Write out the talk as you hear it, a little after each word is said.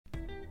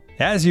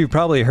As you've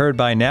probably heard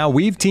by now,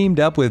 we've teamed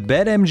up with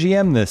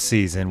BetMGM this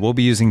season. We'll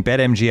be using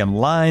BetMGM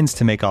lines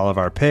to make all of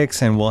our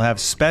picks, and we'll have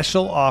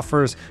special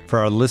offers for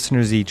our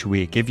listeners each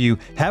week. If you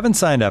haven't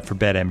signed up for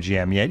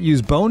BetMGM yet,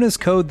 use bonus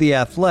code The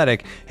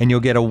Athletic, and you'll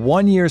get a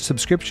 1-year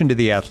subscription to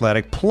The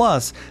Athletic,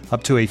 plus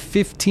up to a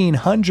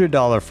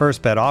 $1,500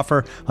 first bet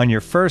offer on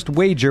your first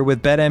wager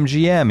with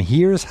BetMGM.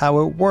 Here's how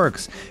it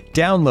works.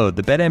 Download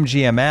the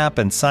BetMGM app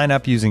and sign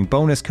up using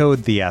bonus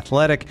code The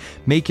Athletic.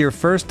 Make your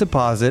first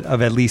deposit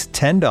of at least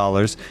 $10.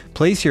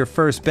 Place your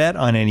first bet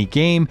on any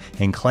game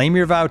and claim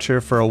your voucher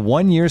for a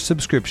 1-year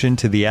subscription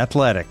to The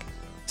Athletic.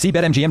 See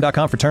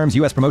BetMGM.com for terms.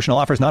 U.S. promotional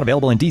offers not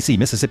available in D.C.,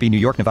 Mississippi, New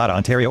York, Nevada,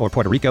 Ontario, or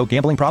Puerto Rico.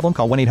 Gambling problem?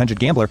 Call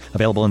 1-800-GAMBLER.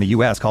 Available in the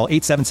U.S. Call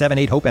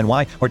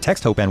 877-8-HOPE-NY or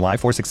text HOPE-NY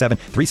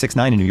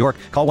 467-369 in New York.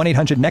 Call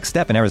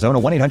 1-800-NEXT-STEP in Arizona.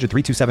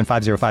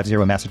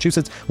 1-800-327-5050 in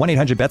Massachusetts.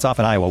 1-800-BETS-OFF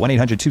in Iowa.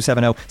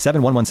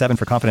 1-800-270-7117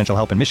 for confidential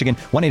help in Michigan.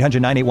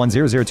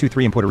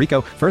 1-800-981-0023 in Puerto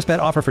Rico. First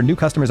bet offer for new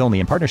customers only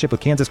in partnership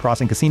with Kansas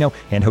Crossing Casino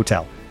and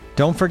Hotel.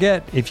 Don't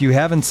forget, if you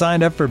haven't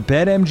signed up for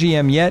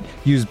BetMGM yet,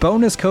 use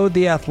bonus code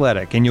The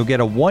Athletic, and you'll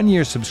get a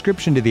 1-year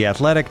subscription to The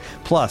Athletic,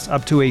 plus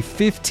up to a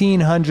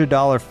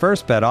 $1,500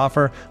 first bet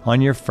offer on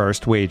your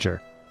first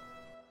wager.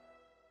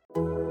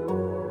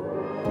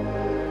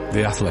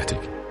 The Athletic.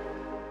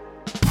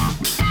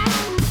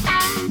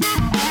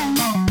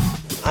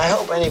 I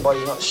hope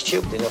anybody's not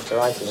stupid enough to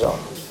write us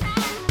off.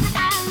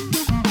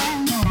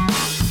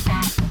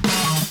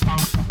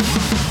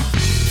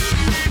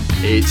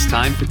 It's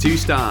time for 2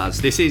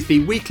 Stars. This is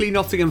the weekly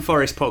Nottingham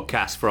Forest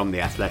podcast from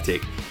The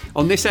Athletic.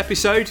 On this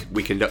episode,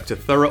 we conduct a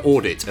thorough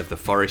audit of the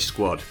Forest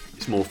squad.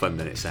 It's more fun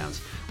than it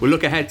sounds. We'll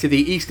look ahead to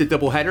the Easter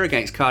doubleheader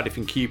against Cardiff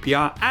and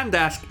QPR and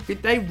ask,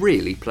 did they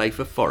really play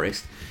for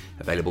Forest?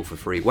 Available for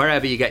free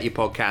wherever you get your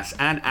podcasts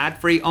and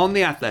ad-free on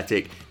The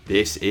Athletic.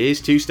 This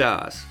is 2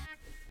 Stars.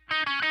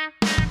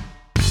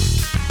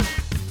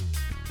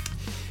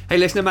 Hey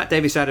listener, Matt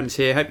Davis-Adams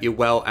here. Hope you're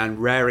well and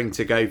raring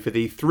to go for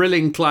the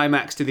thrilling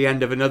climax to the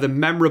end of another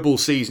memorable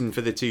season for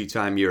the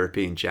two-time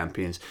European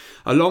champions.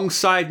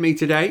 Alongside me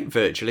today,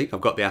 virtually, I've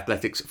got The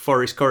Athletic's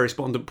Forest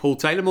correspondent Paul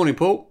Taylor. Morning,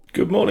 Paul.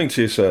 Good morning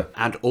to you, sir.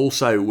 And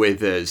also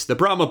with us, the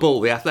Brahma Bull,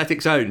 The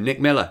Athletic's own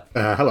Nick Miller.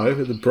 Hello,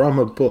 the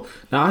Brahma Bull.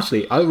 Now,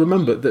 actually, I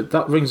remember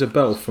that rings a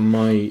bell from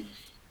my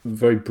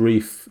very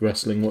brief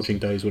wrestling watching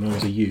days when I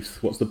was a youth.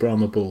 What's the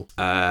Brahma Bull?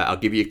 I'll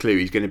give you a clue.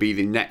 He's going to be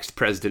the next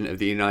president of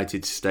the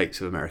United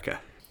States of America.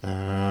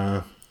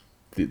 The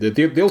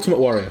Ultimate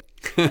Warrior.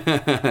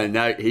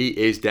 No, he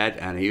is dead,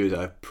 and he was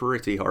a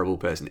pretty horrible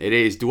person. It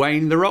is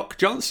Dwayne The Rock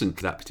Johnson,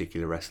 that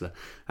particular wrestler.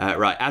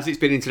 Right, as it's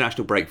been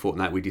international break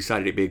fortnight, we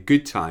decided it'd be a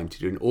good time to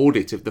do an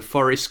audit of the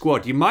Forest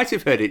squad. You might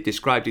have heard it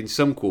described in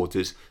some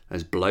quarters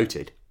as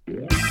bloated.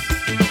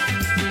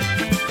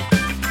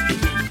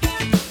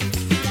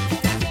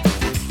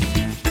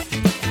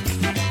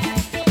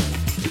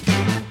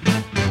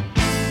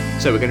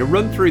 So we're going to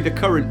run through the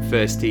current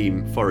first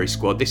team Forest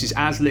squad. This is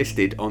as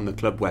listed on the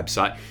club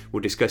website.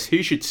 We'll discuss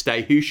who should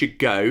stay, who should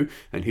go,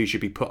 and who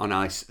should be put on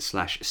ice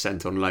 /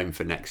 sent on loan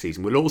for next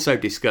season. We'll also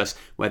discuss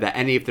whether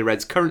any of the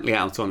Reds currently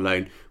out on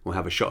loan will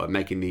have a shot at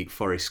making the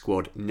Forest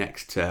squad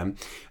next term.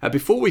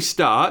 Before we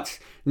start,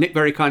 Nick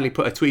very kindly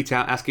put a tweet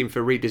out asking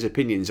for readers'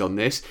 opinions on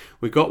this.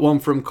 We've got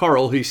one from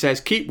Coral who says,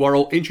 keep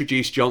Worrell,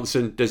 introduce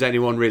Johnson. Does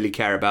anyone really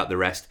care about the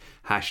rest?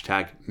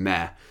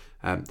 #Meh.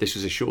 This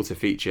was a shorter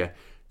feature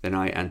than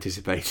I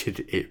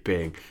anticipated it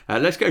being.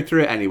 Let's go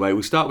through it anyway.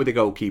 We'll start with the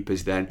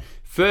goalkeepers then.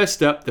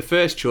 First up, the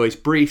first choice,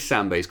 Brice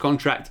Samba. His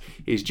contract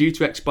is due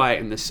to expire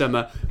in the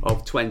summer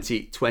of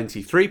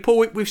 2023.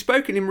 Paul, we've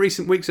spoken in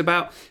recent weeks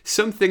about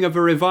something of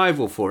a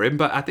revival for him,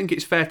 but I think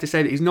it's fair to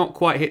say that he's not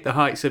quite hit the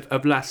heights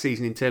of last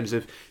season in terms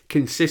of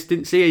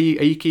consistency.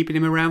 Are you keeping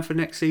him around for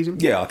next season?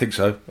 Yeah, I think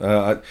so.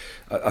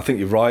 I think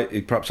you're right. He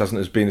perhaps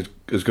hasn't been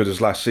as good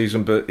as last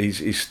season, but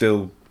he's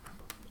still,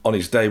 on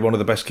his day, one of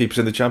the best keepers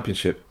in the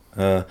Championship.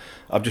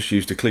 I've just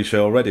used a cliche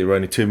already. We're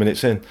only 2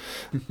 minutes in.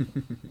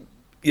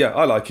 Yeah,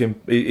 I like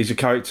him. He's a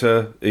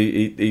character.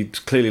 He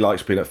clearly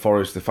likes being at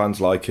Forest. The fans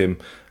like him.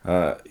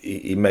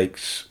 He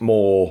makes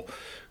more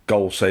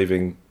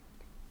goal-saving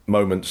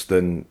moments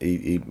than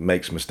he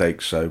makes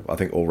mistakes. So I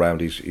think all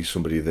round he's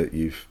somebody that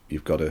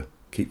you've got to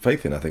keep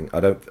faith in. I think I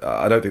don't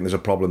think there's a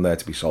problem there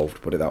to be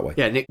solved, put it that way.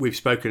 Yeah, Nick, we've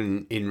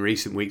spoken in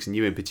recent weeks, and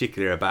you in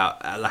particular, about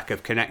a lack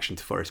of connection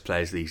to Forest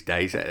players these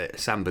days.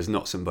 Samba's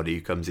not somebody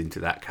who comes into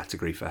that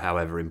category for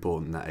however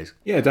important that is.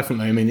 Yeah,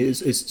 definitely. I mean, it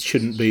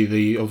shouldn't be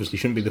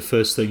the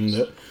first thing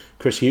that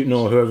Chris Hughton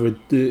or whoever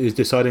is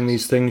deciding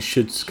these things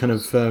should kind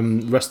of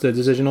rest their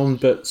decision on,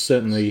 but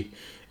certainly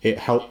it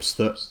helps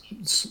that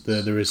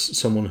there is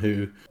someone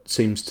who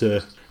seems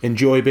to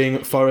enjoy being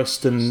at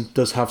Forest and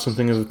does have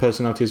something of a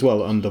personality as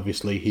well. And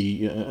obviously,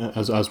 he,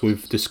 as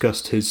we've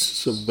discussed, his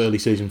sort of early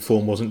season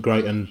form wasn't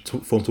great, and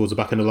form towards the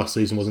back end of last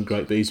season wasn't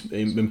great. But he's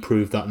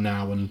improved that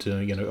now, and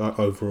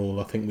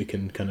overall, I think we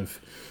can kind of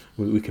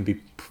we can be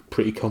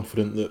pretty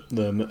confident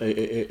that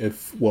if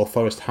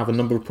Forest have a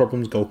number of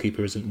problems,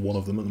 goalkeeper isn't one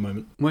of them at the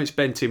moment. Won't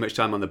spend too much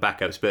time on the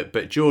backups,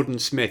 but Jordan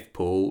Smith,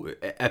 Paul,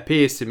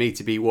 appears to me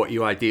to be what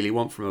you ideally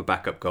want from a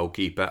backup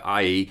goalkeeper,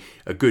 i.e.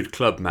 a good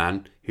club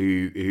man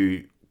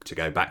who, to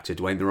go back to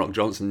Dwayne "The Rock"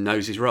 Johnson,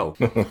 knows his role.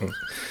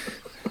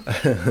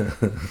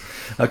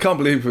 I can't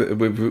believe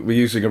we're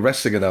using a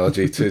wrestling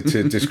analogy to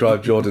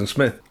describe Jordan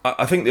Smith.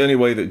 I think the only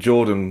way that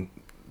Jordan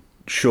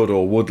should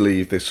or would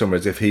leave this summer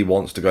is if he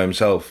wants to go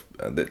himself.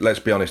 Let's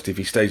be honest, if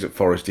he stays at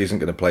Forest, he isn't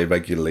going to play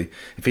regularly.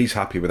 If he's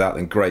happy with that,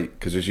 then great,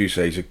 because as you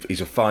say,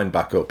 he's a fine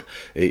backup.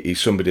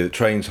 He's somebody that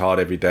trains hard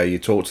every day. You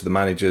talk to the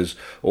managers,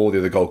 all the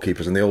other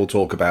goalkeepers, and they all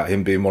talk about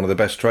him being one of the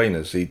best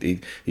trainers.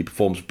 He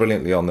performs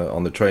brilliantly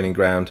on the training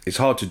ground. It's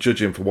hard to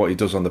judge him for what he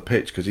does on the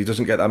pitch because he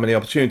doesn't get that many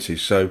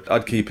opportunities. So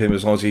I'd keep him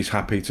as long as he's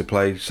happy to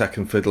play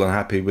second fiddle and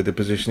happy with the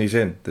position he's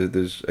in.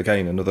 There's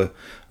again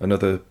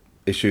another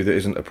issue that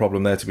isn't a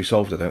problem there to be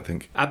solved, I don't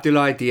think.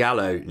 Abdoulaye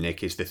Diallo,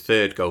 Nick, is the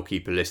third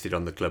goalkeeper listed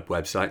on the club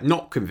website.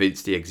 Not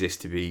convinced he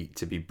exists, to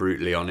be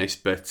brutally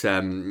honest, but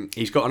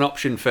he's got an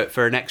option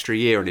for an extra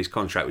year on his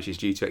contract, which is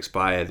due to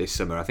expire this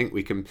summer. I think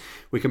we can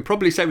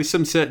probably say with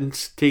some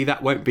certainty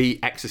that won't be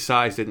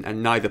exercised,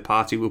 and neither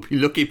party will be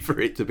looking for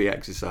it to be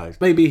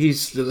exercised. Maybe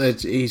he's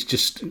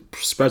just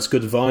spreads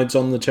good vibes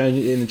in the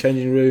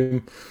changing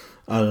room.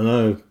 I don't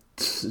know.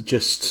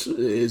 Just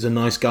is a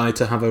nice guy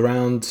to have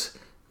around.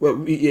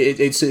 Well,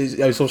 it's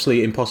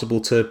obviously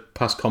impossible to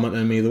pass comment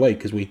on him either way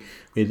because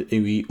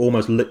we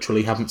almost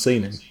literally haven't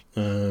seen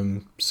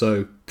him.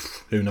 So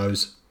who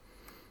knows?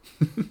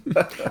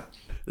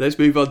 Let's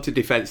move on to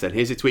defence then.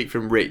 Here's a tweet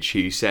from Rich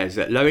who says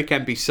that Loic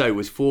Mbiso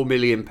was £4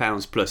 million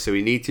plus, so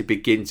we need to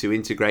begin to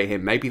integrate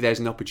him. Maybe there's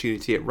an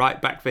opportunity at right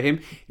back for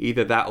him.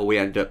 Either that or we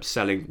end up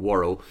selling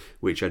Worrell,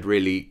 which I'd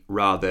really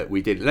rather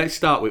we didn't. Let's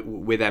start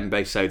with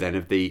Mbiso then,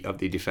 of the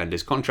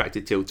defenders,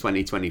 contracted till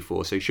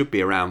 2024, so should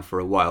be around for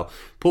a while.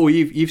 Paul,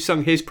 you've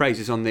sung his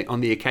praises on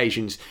the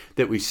occasions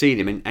that we've seen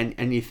him,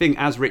 and you think,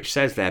 as Rich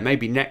says there,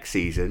 maybe next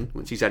season,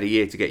 once he's had a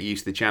year to get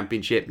used to the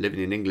Championship, living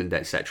in England,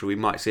 etc., we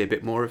might see a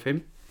bit more of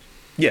him.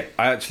 Yeah,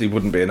 I actually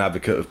wouldn't be an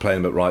advocate of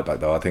playing him at right back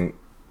though. I think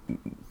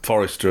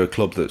Forest are a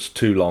club that's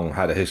too long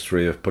had a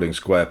history of putting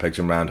square pegs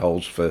in round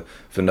holes for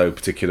no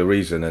particular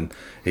reason, and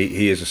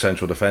he is a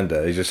central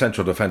defender. He's a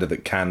central defender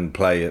that can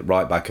play at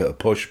right back at a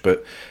push,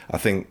 but I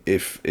think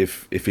if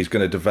he's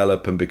going to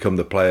develop and become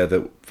the player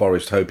that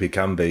Forest hope he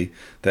can be,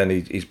 then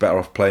he's better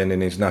off playing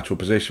in his natural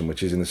position,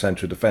 which is in the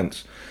centre of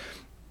defence.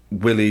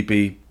 Will he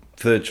be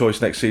third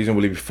choice next season?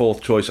 Will he be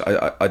fourth choice?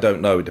 I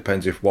don't know. It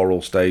depends if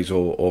Worrell stays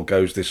or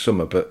goes this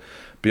summer. But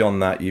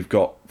beyond that, you've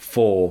got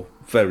four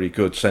very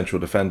good central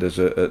defenders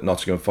at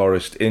Nottingham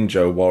Forest in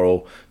Joe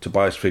Worrell,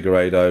 Tobias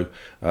Figueiredo,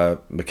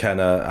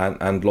 McKenna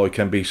and Loic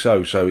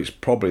Mbiso. So it's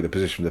probably the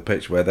position of the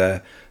pitch where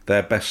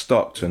they're best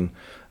stocked. And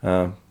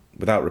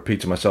without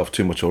repeating myself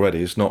too much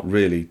already, it's not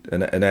really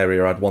an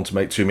area I'd want to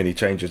make too many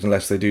changes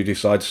unless they do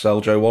decide to sell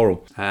Joe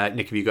Worrell.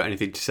 Nick, have you got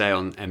anything to say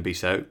on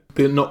Mbiso?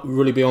 Not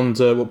really beyond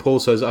what Paul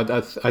says.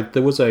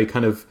 There was a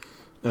kind of,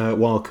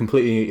 while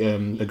completely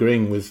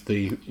agreeing with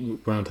the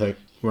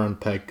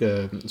round peg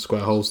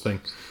square holes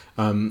thing,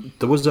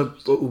 there was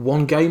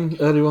one game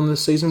earlier on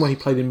this season where he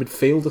played in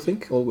midfield, I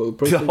think, or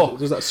briefly.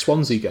 Was that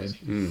Swansea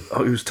game?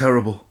 Oh, he was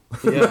terrible.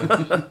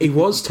 Yeah, he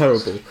was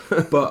terrible.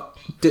 But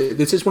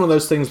this is one of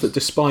those things that,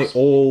 despite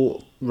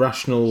all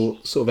rational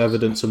sort of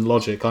evidence and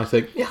logic, I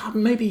think, yeah,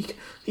 maybe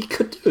he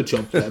could do a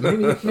job there.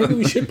 Maybe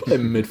we should play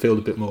him in midfield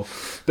a bit more.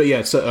 But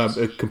yeah, so,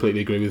 I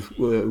completely agree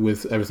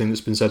with everything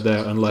that's been said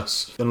there.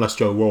 Unless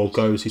Joe Worrell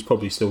goes, he's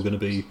probably still going to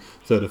be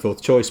third or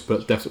fourth choice,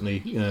 but definitely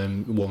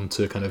one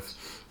to kind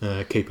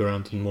of keep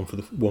around, and one for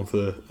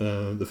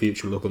the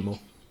future a little bit more.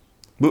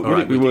 Would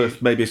it be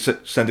worth maybe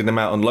sending him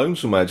out on loan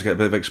somewhere to get a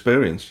bit of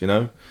experience,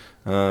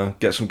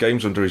 get some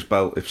games under his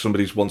belt if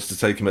somebody wants to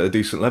take him at a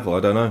decent level?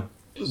 I don't know.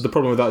 The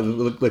problem with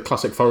that, the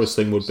classic Forest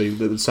thing would be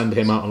that they'd send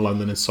him out on loan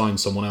and then sign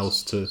someone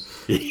else to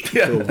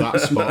fill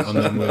that spot,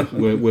 and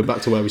then we're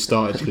back to where we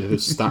started, because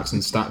there's stacks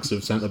and stacks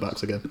of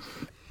centre-backs again.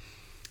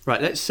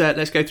 Right,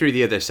 let's go through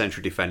the other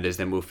central defenders,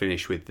 then we'll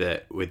finish with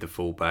the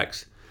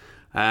full-backs.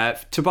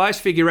 Tobias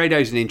Figueiredo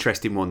is an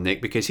interesting one,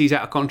 Nick, because he's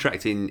out of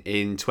contract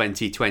in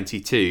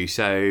 2022,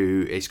 so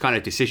it's kind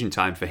of decision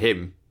time for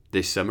him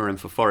this summer, and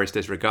for Forest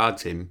as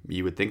regards him,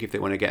 you would think, if they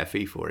want to get a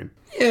fee for him.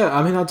 Yeah,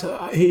 I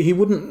mean, he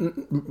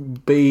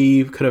wouldn't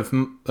be kind of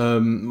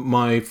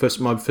my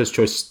first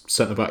choice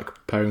centre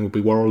back pairing would be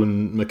Worrell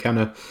and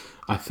McKenna.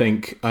 I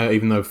think,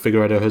 even though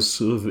Figueiredo has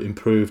sort of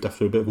improved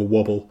after a bit of a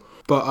wobble,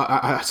 but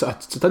I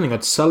don't think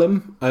I'd sell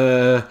him.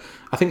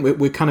 I think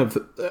we're kind of,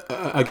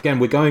 again,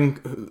 we're going.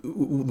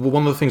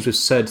 One of the things we've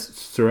said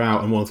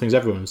throughout, and one of the things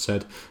everyone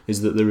said,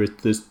 is that there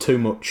was too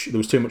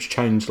much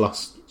change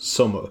last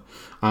summer,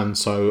 and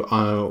so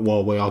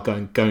while we are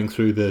going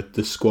through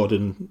the squad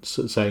and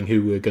saying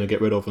who we're going to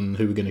get rid of and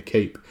who we're going to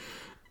keep,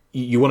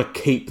 you want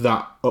to keep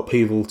that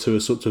upheaval to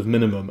a sort of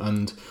minimum,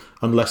 and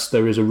unless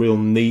there is a real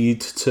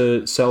need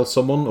to sell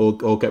someone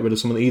or get rid of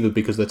someone, either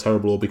because they're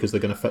terrible or because they're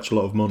going to fetch a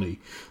lot of money,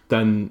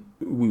 then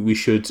we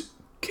should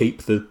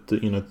keep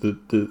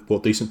the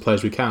what decent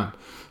players we can.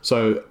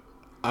 So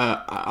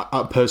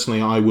I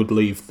personally, I would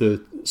leave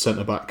the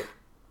centre back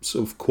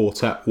sort of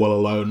quartet well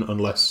alone,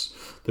 unless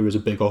there is a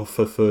big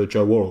offer for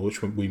Joe Worrall,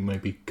 which we may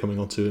be coming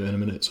on to in a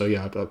minute. So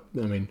yeah, I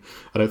mean,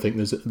 I don't think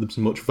there's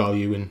much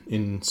value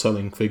in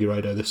selling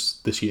Figueiredo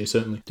this year,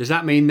 certainly. Does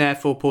that mean,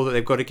 therefore, Paul, that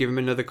they've got to give him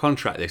another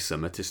contract this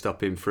summer to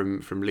stop him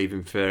from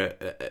leaving for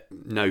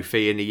no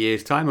fee in a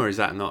year's time, or is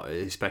that not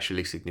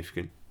especially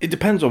significant? It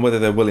depends on whether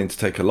they're willing to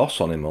take a loss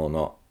on him or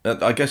not.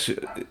 I guess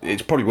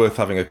it's probably worth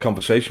having a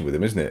conversation with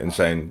him, isn't it? And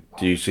saying,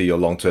 do you see your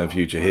long-term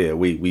future here?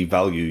 We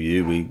value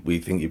you. We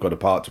think you've got a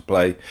part to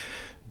play.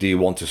 Do you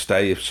want to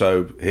stay? If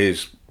so,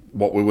 here's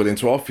what we're willing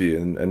to offer you.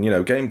 And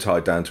get him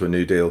tied down to a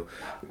new deal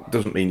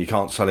doesn't mean you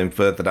can't sell him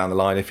further down the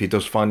line if he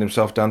does find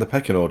himself down the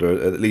pecking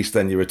order. At least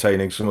then you're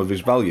retaining some of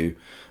his value.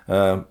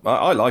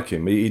 I like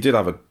him. He did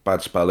have a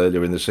bad spell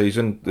earlier in the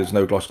season. There's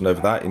no glossing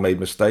over that. He made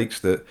mistakes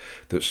that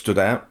stood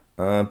out.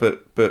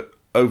 But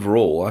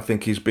overall, I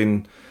think he's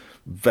been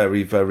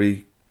very,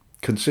 very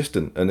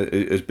consistent, and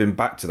it has been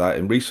back to that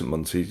in recent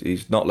months.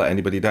 He's not let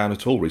anybody down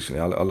at all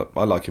recently.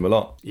 I like him a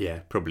lot. Yeah,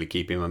 probably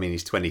keep him. I mean,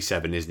 he's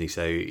 27, isn't he?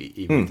 So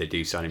even if they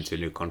do sign him to a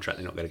new contract,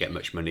 they're not going to get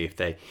much money if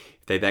they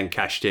then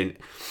cashed in.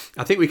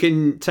 I think we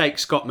can take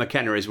Scott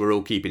McKenna as we're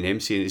all keeping him,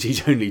 seeing as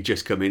he's only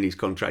just come in. He's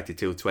contracted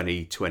till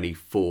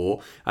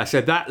 2024.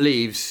 So that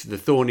leaves the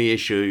thorny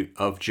issue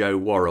of Joe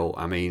Worrall.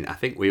 I mean, I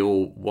think we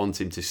all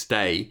want him to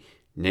stay,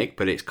 Nick,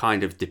 but it's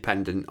kind of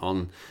dependent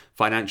on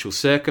financial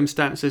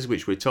circumstances,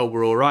 which we're told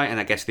were all right. And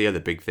I guess the other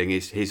big thing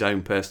is his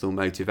own personal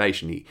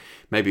motivation.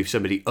 Maybe if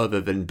somebody other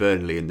than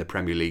Burnley in the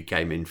Premier League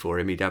came in for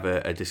him, he'd have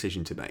a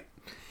decision to make.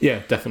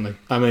 Yeah, definitely.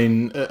 I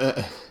mean,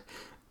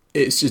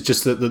 it's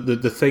just that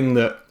the thing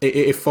that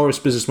if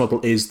Forest's business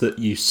model is that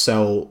you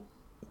sell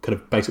kind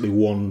of basically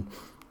one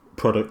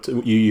product,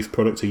 youth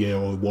product a year,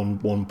 or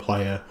one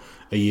player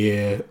a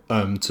year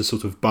to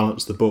sort of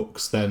balance the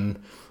books,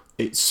 then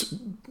it's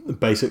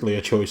basically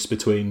a choice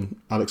between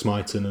Alex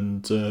Mighten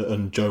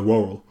and Joe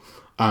Worrall.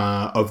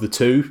 Of the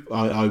two,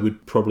 I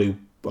would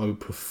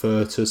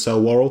prefer to sell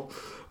Worrall,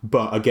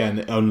 but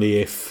again, only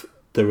if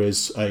there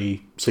is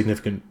a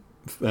significant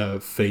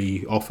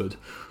fee offered.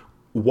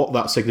 What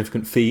that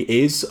significant fee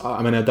is,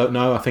 I mean, I don't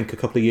know. I think a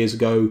couple of years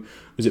ago,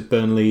 was it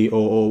Burnley,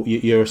 or a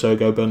year or so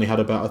ago, Burnley had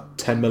about a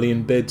 10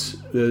 million bid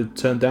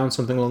turned down,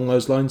 something along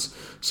those lines.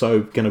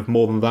 So kind of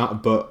more than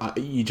that, but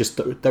you just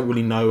don't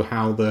really know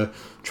how the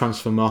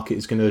transfer market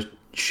is going to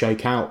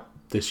shake out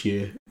this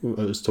year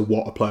as to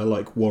what a player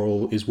like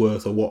Worrall is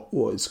worth, or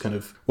what is kind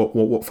of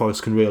what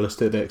Forest can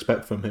realistically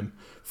expect from him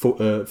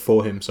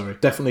for him. Sorry,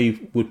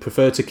 definitely would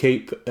prefer to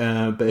keep,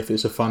 but if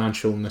it's a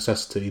financial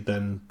necessity,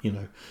 then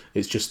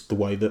it's just the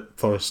way that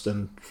Forest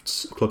and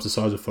clubs the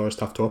size of Forest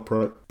have to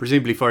operate.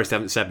 Presumably, Forest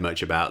haven't said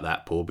much about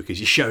that, Paul, because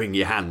you're showing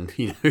your hand.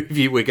 If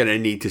you were going to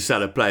need to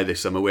sell a player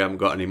this summer, we haven't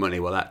got any money.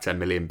 Well, that 10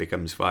 million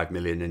becomes 5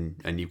 million,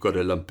 and you've got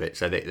to lump it.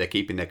 So they're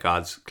keeping their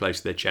cards close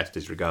to their chest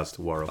as regards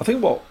to Worrall. I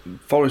think what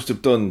Forest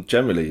have done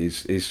generally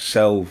is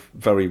sell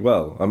very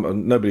well.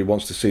 Nobody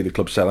wants to see the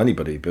club sell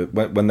anybody, but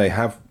when they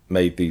have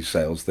made these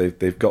sales,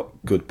 they've got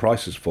good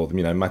prices for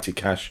them. Matty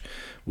Cash,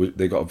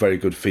 they got a very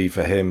good fee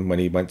for him when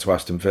he went to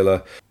Aston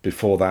Villa.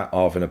 Before that,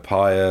 Arvin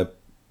Appiah,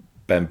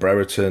 Ben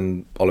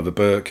Brereton, Oliver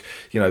Burke.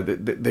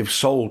 They've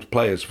sold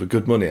players for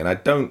good money, and I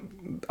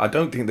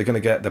don't think they're going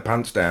to get their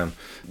pants down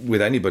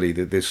with anybody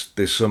this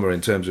summer in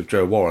terms of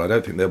Joe Worrall. I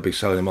don't think they'll be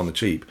selling him on the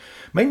cheap,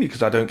 mainly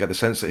because I don't get the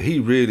sense that he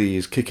really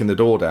is kicking the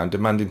door down,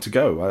 demanding to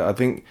go. I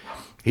think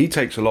he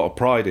takes a lot of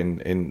pride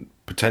in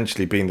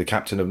potentially being the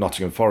captain of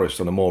Nottingham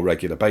Forest on a more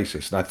regular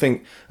basis. And I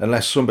think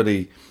unless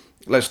somebody,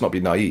 let's not be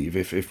naive,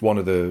 if one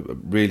of the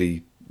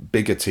really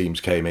bigger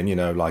teams came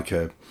in, like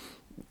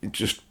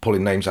just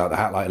pulling names out of the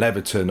hat, like an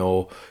Everton,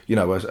 or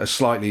a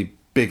slightly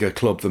bigger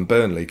club than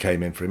Burnley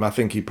came in for him, I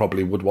think he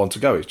probably would want to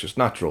go. It's just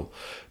natural.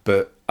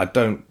 But I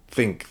don't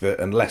think that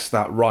unless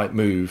that right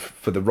move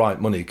for the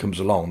right money comes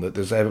along, that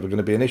there's ever going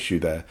to be an issue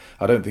there.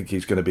 I don't think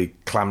he's going to be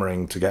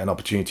clamouring to get an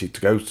opportunity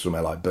to go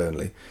somewhere like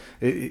Burnley.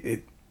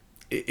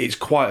 It's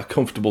quite a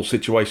comfortable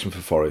situation for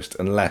Forest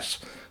unless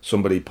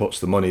somebody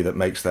puts the money that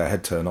makes their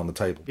head turn on the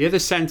table. The other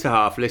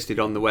centre-half listed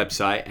on the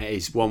website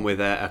is one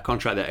with a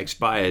contract that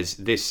expires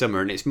this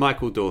summer, and it's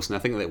Michael Dawson. I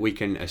think that we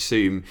can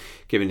assume,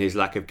 given his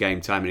lack of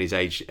game time and his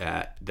age,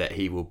 that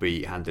he will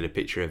be handed a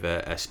picture of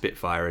a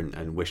Spitfire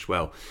and wished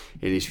well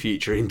in his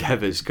future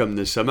endeavours come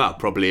the summer. It'll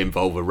probably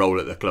involve a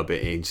role at the club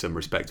in some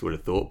respect, would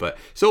have thought, but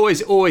it's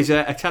always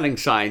a telling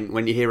sign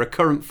when you hear a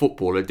current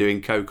footballer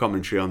doing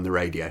co-commentary on the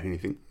radio, and you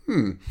think,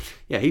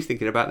 Yeah, he's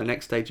thinking about the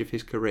next stage of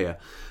his career.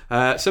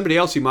 Somebody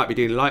else who might be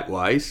doing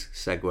likewise,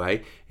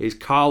 segue, is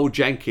Carl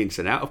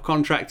Jenkinson, out of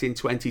contract in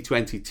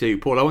 2022.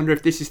 Paul, I wonder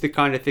if this is the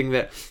kind of thing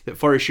that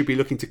Forest should be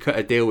looking to cut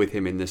a deal with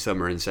him in the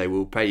summer and say,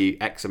 we'll pay you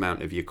X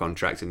amount of your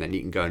contract and then you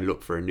can go and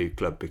look for a new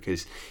club,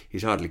 because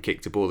he's hardly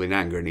kicked a ball in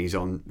anger and he's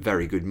on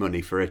very good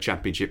money for a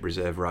Championship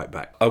reserve right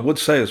back. I would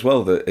say as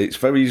well that it's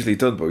very easily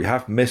done, but we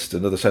have missed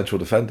another central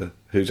defender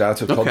who's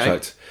out of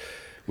contract.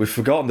 We've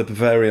forgotten the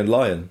Bavarian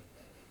Lion.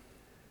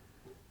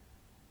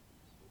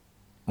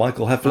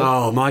 Michael Heffler.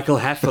 Oh, Michael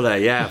Heffler,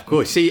 yeah, of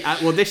course. See,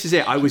 well, this is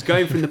it. I was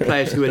going from the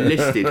players who are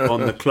listed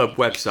on the club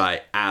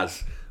website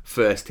as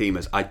first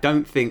teamers. I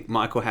don't think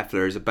Michael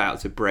Heffler is about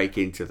to break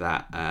into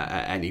that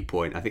at any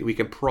point. I think we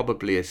can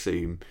probably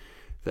assume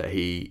that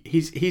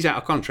he's out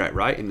of contract,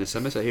 right, in the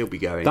summer, so he'll be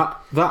going.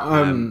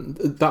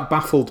 That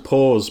baffled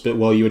pause bit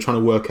while you were trying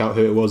to work out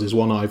who it was is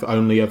one I've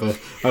only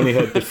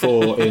heard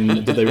before in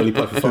Did They Really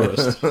Play for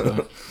Forest?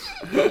 So.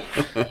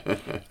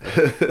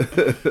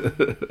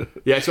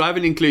 Yeah, so I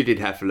haven't included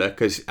Heffler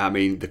because, I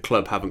mean, the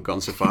club haven't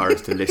gone so far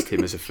as to list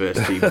him as a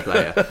first-team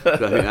player. So I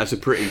think that's a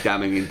pretty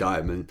damning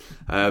indictment.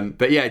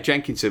 But yeah,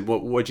 Jenkinson,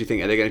 what do you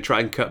think? Are they going to try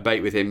and cut bait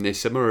with him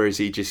this summer, or is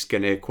he just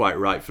going to quite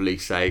rightfully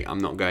say, I'm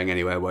not going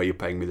anywhere while you're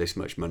paying me this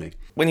much money?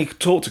 When you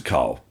talk to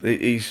Carl,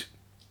 he's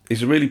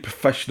a really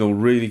professional,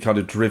 really kind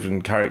of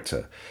driven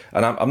character.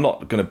 And I'm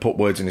not going to put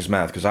words in his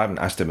mouth because I haven't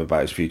asked him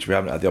about his future. We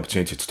haven't had the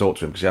opportunity to talk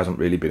to him because he hasn't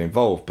really been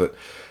involved. But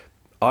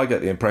I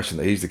get the impression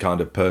that he's the kind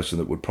of person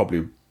that would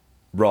probably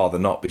rather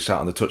not be sat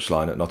on the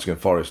touchline at Nottingham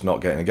Forest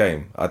not getting a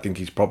game. I think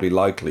he's probably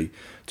likely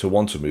to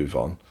want to move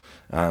on.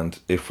 And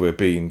if we're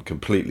being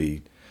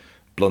completely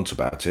blunt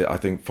about it, I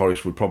think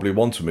Forest would probably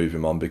want to move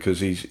him on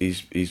because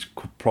he's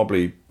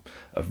probably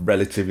a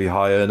relatively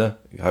high earner,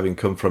 having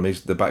come from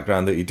the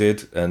background that he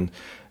did. And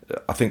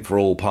I think for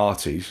all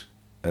parties,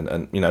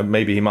 and you know,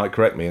 maybe he might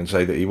correct me and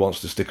say that he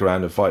wants to stick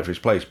around and fight for his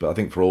place, but I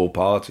think for all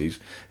parties,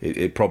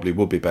 it probably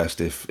would be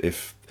best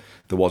if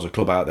there was a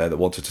club out there that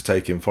wanted to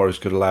take him,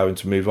 Forest could allow him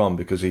to move on,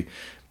 because he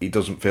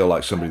doesn't feel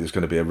like somebody that's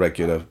going to be a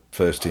regular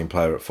first-team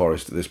player at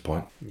Forest at this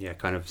point. Yeah,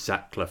 kind of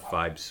Zach Clough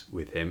vibes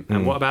with him.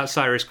 And what about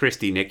Cyrus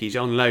Christie, Nick? He's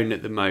on loan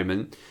at the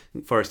moment.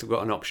 Forest have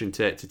got an option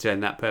to turn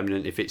that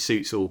permanent if it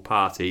suits all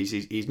parties.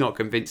 He's not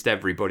convinced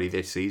everybody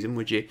this season.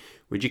 Would you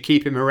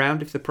keep him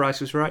around if the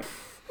price was right?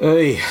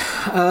 I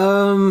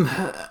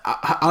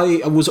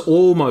was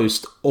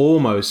almost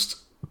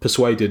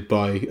persuaded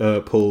by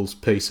Paul's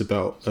piece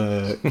about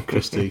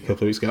Christie a couple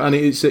of weeks ago, and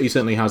he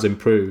certainly has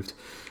improved.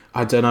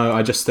 I don't know.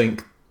 I just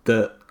think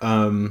that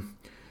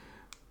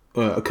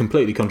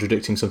completely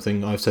contradicting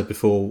something I've said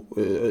before,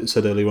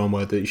 said earlier on,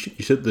 where there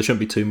shouldn't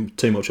be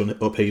too much on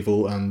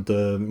upheaval, and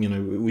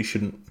we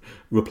shouldn't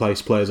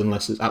replace players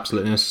unless it's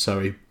absolutely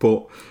necessary.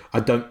 But I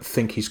don't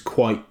think he's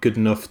quite good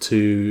enough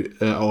to,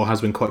 or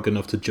has been quite good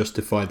enough to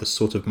justify the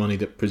sort of money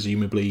that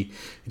presumably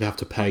you'd have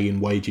to pay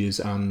in wages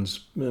and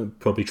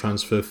probably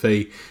transfer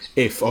fee.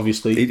 If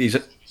obviously he's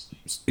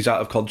out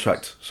of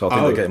contract, so I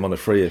think they get him on a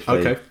free if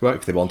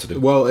they wanted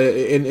him. Well,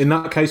 in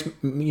that case,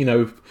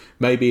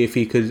 maybe if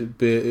he could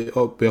be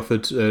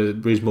offered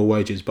reasonable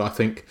wages, but I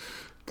think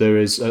there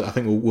is. I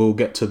think we'll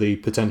get to the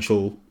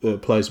potential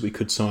players we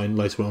could sign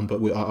later on.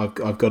 But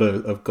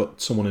I've got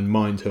someone in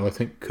mind who I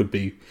think could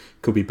be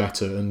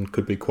better and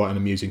could be quite an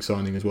amusing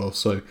signing as well.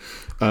 So,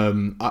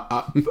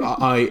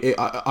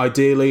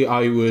 ideally,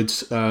 I would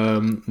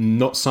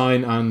not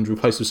sign and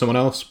replace with someone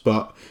else.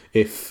 But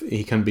if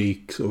he can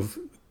be sort of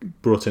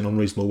brought in on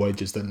reasonable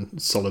wages, then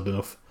solid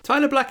enough.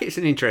 Tyler Blackett's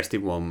an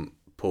interesting one,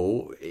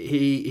 Paul.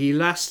 He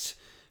last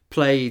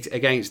played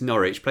against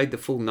Norwich, played the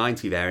full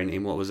 90 there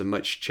in what was a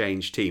much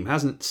changed team.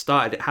 Hadn't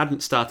started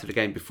a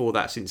game before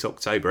that since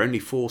October. Only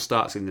 4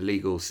 starts in the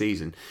league all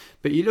season.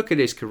 But you look at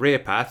his career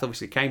path,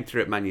 obviously came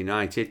through at Man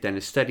United, then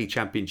a steady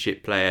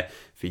Championship player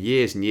for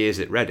years and years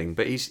at Reading,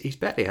 but he's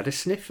barely had a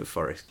sniff for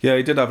Forest. Yeah,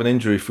 he did have an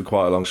injury for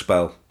quite a long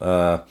spell.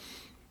 But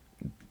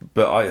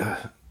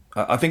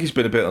I think he's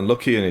been a bit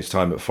unlucky in his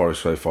time at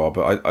Forest so far,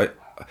 but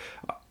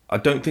I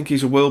don't think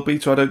he's a world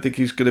beater. I don't think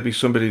he's going to be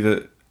somebody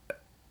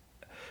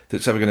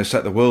that's ever going to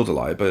set the world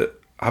alight.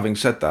 But having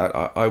said that,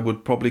 I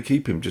would probably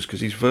keep him just because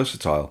he's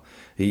versatile.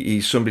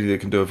 He's somebody that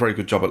can do a very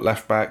good job at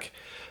left back,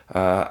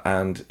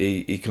 and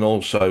he can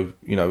also,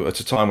 at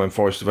a time when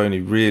Forest have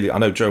only really... I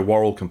know Joe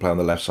Worrell can play on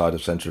the left side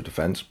of central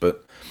defence,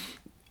 but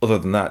other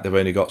than that, they've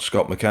only got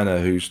Scott McKenna,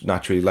 who's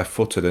naturally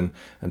left-footed, and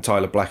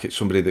Tyler Blackett,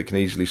 somebody that can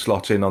easily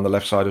slot in on the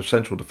left side of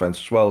central defence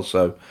as well.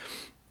 So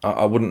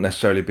I wouldn't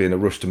necessarily be in a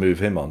rush to move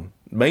him on,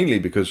 mainly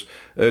because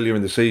earlier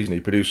in the season he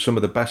produced some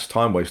of the best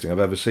time wasting I've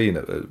ever seen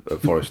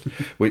at Forest,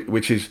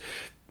 which is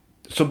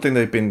something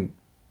they've been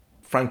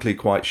frankly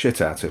quite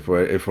shit at, if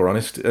we're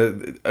honest.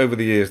 Over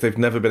the years, they've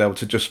never been able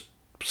to just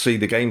see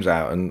the games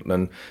out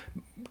and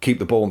keep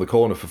the ball in the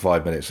corner for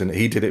 5 minutes, and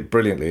he did it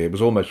brilliantly. It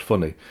was almost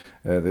funny.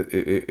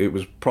 It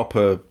was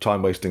proper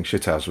time wasting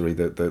shithousery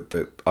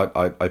that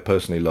I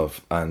personally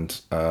love, and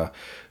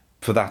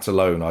for that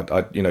alone,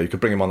 you could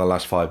bring him on the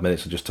last 5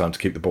 minutes and just tell him to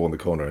keep the ball in the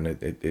corner, and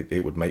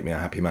it would make me a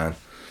happy man.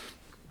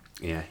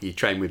 Yeah, you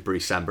train with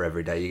Bruce Samba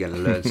every day, you're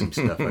going to learn some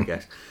stuff, I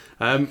guess.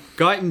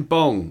 Guyton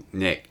Bong,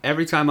 Nick,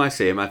 every time I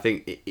see him, I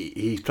think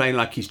he's playing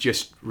like he's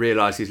just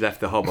realised he's left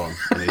the hob on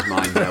and his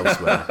mind's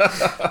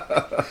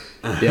elsewhere.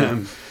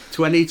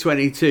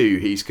 2022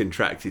 he's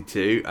contracted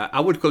to. I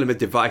would call him a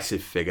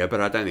divisive figure, but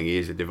I don't think he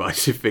is a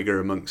divisive figure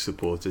amongst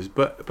supporters.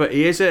 But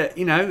he is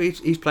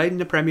he's played in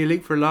the Premier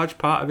League for a large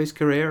part of his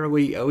career. Are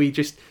we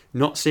just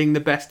not seeing the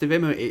best of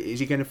him?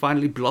 Is he going to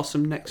finally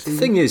blossom next season? The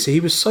thing is,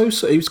 he was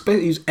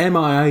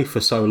MIA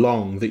for so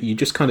long that you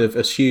just kind of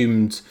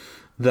assumed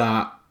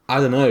that, I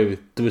don't know,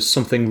 there was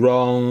something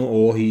wrong,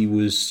 or he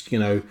was,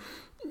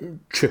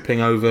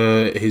 tripping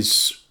over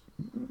his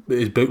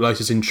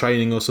bootlaces in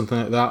training or something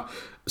like that.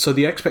 So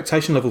the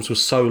expectation levels were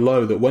so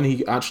low that when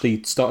he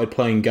actually started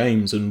playing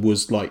games and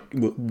was like,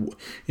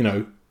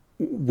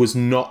 was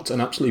not an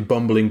absolutely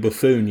bumbling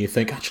buffoon, you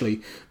think, actually,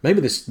 maybe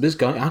this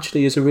guy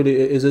actually is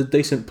a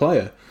decent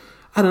player.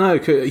 I don't know.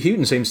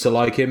 Hughton seems to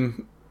like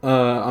him.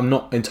 I'm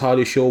not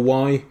entirely sure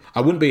why. I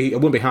wouldn't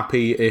be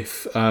happy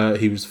if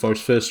he was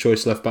Forest's first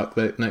choice left back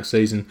next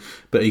season,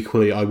 but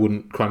equally I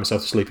wouldn't cry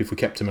myself to sleep if we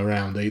kept him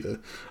around either.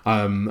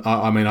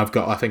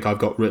 I think I've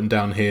got written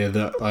down here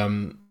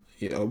that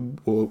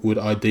would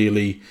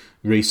ideally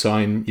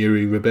re-sign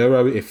Yuri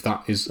Ribeiro if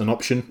that is an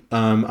option,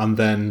 and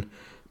then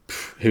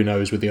who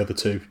knows with the other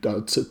two.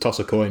 Toss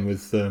a coin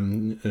with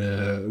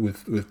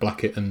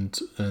Blackett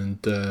and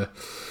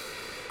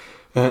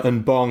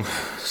Bong.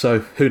 So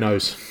who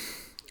knows?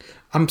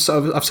 I've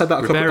said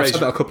that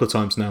a couple of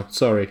times now.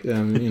 Sorry.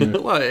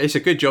 Well, it's a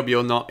good job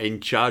you're not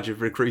in charge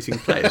of recruiting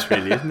players,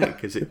 really, isn't it?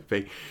 Because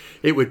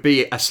it would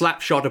be a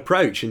slapshot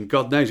approach, and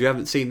God knows we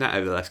haven't seen that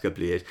over the last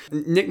couple of years.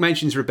 Nick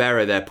mentions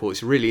Ribeiro there, Paul.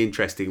 It's a really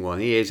interesting one.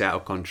 He is out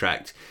of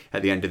contract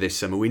at the end of this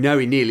summer. We know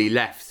he nearly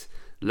left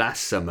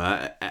last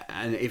summer,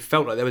 and it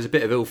felt like there was a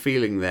bit of ill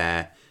feeling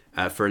there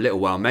for a little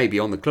while, maybe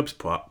on the club's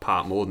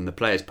part more than the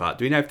players' part.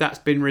 Do we know if that's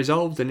been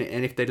resolved, and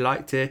if they'd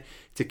like to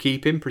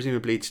keep him?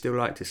 Presumably he'd still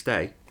like to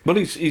stay. Well,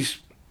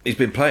 he's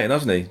been playing,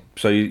 hasn't he?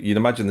 So you'd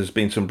imagine there's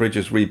been some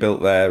bridges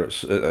rebuilt there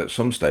at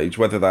some stage.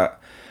 Whether that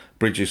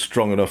bridge is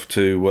strong enough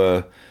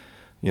to,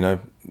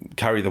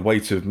 carry the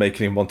weight of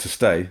making him want to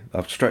stay,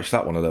 I've stretched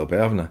that one a little bit,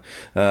 haven't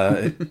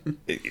I?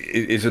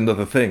 It is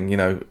another thing.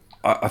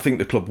 I think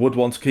the club would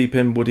want to keep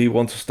him. Would he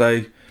want to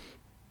stay?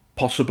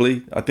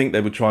 Possibly. I think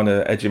they were trying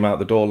to edge him out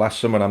the door last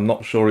summer, and I'm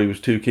not sure he was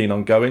too keen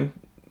on going.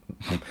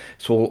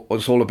 It's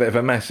all a bit of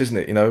a mess, isn't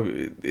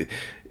it?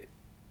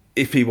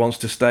 If he wants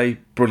to stay,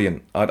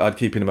 brilliant. I'd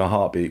keep him in a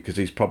heartbeat because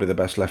he's probably the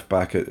best left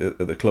back at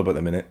the club at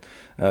the minute.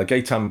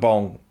 Gaytan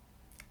Bong,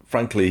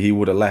 frankly, he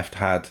would have left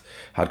had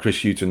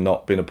Chris Hughton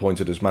not been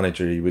appointed as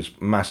manager. He was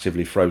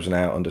massively frozen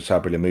out under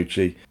Sabri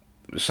Lamouchi.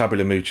 Sabri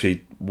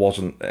Lamouchi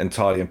wasn't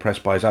entirely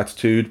impressed by his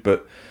attitude,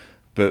 but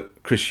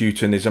Chris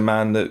Hughton is a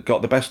man that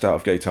got the best out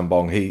of Gaytan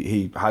Bong.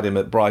 He had him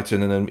at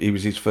Brighton, and he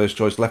was his first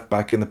choice left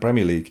back in the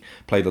Premier League.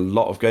 Played a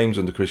lot of games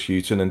under Chris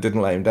Hughton and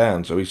didn't let him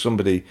down. So he's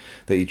somebody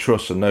that he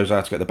trusts and knows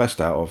how to get the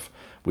best out of.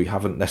 We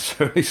haven't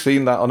necessarily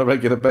seen that on a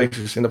regular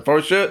basis in a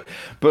Forest shirt,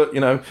 but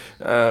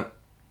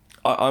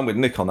I'm with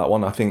Nick on that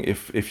one. I think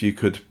if you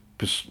could,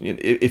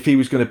 if he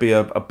was going to be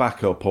a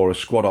backup or a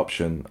squad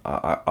option,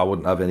 I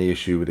wouldn't have any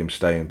issue with him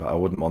staying, but I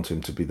wouldn't want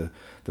him to be the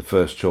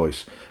first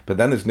choice. But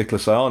then there's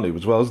Nicholas Ayanu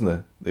as well, isn't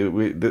there?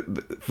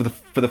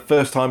 For the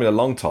first time in a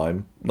long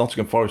time,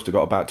 Nottingham Forest have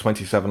got about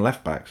 27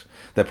 left backs.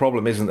 Their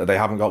problem isn't that they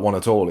haven't got one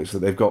at all; it's that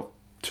they've got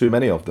too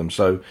many of them.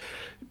 So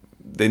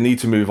they need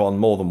to move on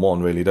more than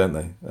one, really, don't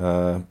they?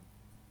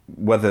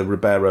 Whether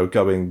Ribeiro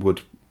going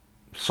would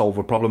solve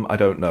a problem, I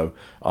don't know.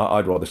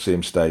 I'd rather see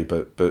him stay,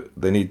 but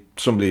they need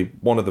somebody.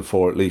 One of the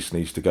four at least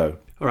needs to go.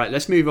 All right,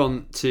 let's move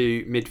on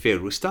to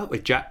midfield. We'll start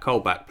with Jack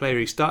Colback, player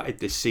who started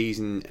this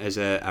season as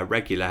a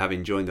regular,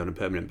 having joined on a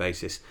permanent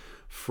basis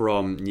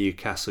from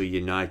Newcastle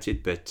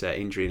United, but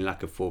injury and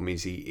lack of form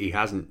means he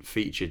hasn't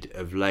featured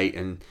of late,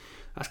 and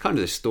that's kind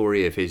of the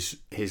story of his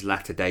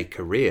latter-day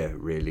career,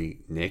 really,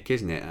 Nick,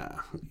 isn't it?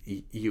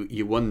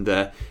 You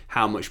wonder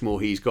how much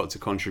more he's got to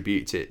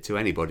contribute to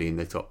anybody in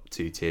the top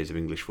two tiers of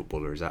English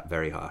football, or is that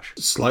very harsh?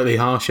 Slightly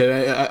harsh,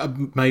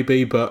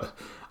 maybe, but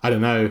I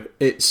don't know.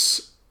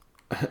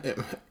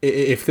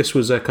 If this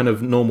was a kind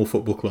of normal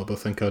football club, I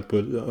think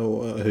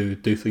who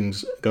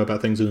go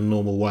about things in a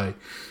normal way,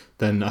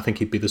 then I think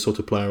he'd be the sort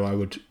of player I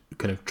would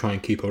kind of try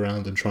and keep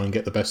around and try and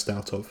get the best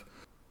out of.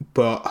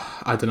 But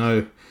I don't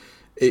know.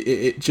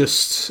 It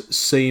just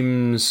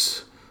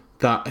seems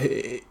that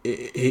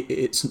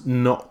it's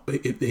not.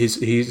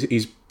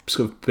 He's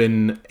sort of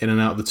been in and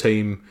out of the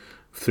team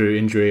through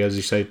injury, as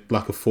you say,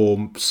 lack of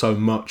form, so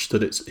much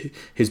that it's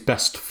his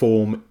best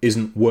form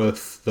isn't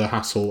worth the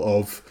hassle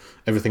of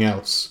everything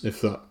else.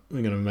 If that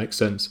makes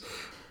sense,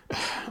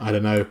 I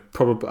don't know.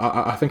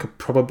 I think I'd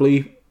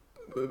probably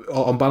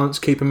on balance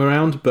keep him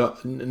around, but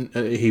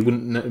he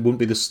definitely wouldn't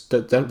be the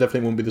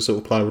sort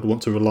of player I would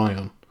want to rely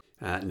on.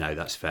 No,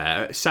 that's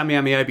fair. Sammy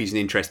Amiobi's an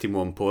interesting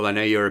one, Paul. I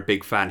know you're a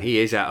big fan. He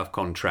is out of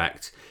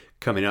contract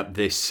coming up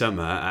this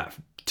summer at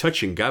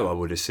touch and go, I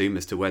would assume,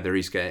 as to whether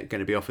he's going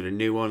to be offered a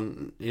new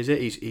one. Is it?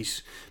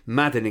 He's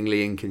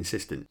maddeningly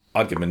inconsistent.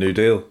 I'd give him a new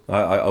deal.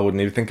 I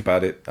wouldn't even think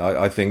about it.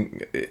 I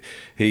think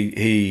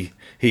he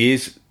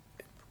is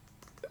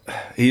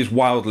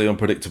wildly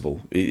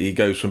unpredictable. He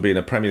goes from being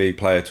a Premier League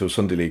player to a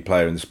Sunday League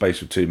player in the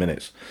space of 2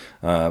 minutes.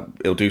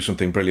 He'll do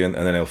something brilliant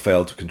and then he'll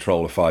fail to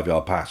control a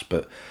 5-yard pass.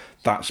 But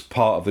that's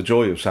part of the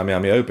joy of Sammy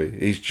Ameobi.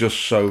 He's just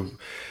so...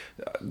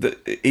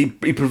 He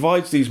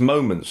provides these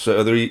moments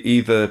that are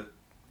either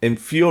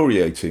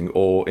infuriating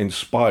or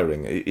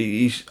inspiring.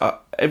 He's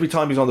every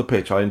time he's on the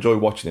pitch, I enjoy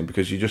watching him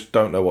because you just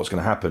don't know what's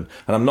going to happen,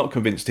 and I'm not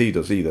convinced he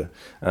does either.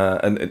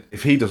 And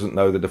if he doesn't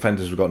know, the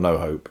defenders have got no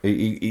hope.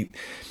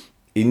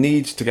 He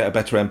needs to get a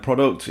better end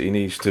product. He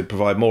needs to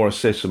provide more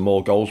assists and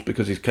more goals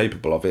because he's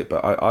capable of it.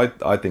 But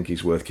I think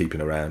he's worth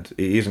keeping around.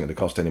 He isn't going to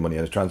cost any money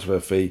in a transfer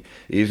fee.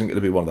 He isn't going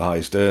to be one of the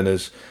highest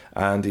earners,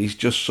 and he's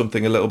just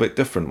something a little bit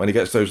different. When he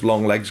gets those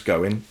long legs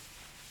going,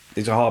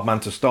 he's a hard man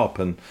to stop.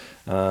 And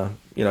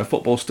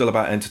football's still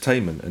about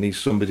entertainment, and he's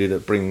somebody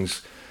that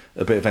brings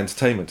a bit of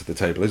entertainment to the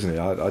table, isn't he?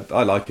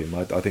 I like him.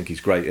 I think he's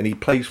great, and he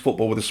plays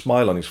football with a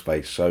smile on his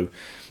face. So,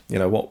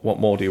 what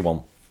more do you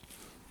want?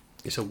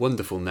 It's a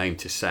wonderful name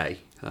to say,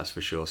 that's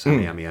for sure.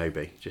 Sammy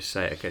Ameobi. Just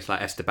say it. It's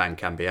like Esteban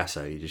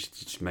Cambiasso. It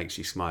just makes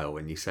you smile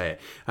when you say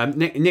it.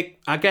 Nick,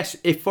 I guess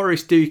if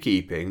Forest do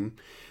keep him,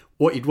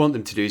 what you'd want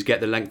them to do is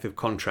get the length of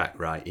contract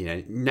right.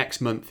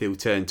 Next month he'll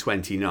turn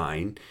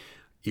 29.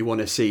 You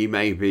want to see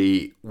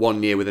maybe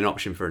 1 year with an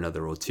option for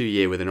another, or 2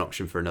 year with an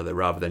option for another,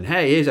 rather than,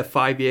 hey, here's a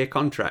 5-year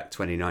contract,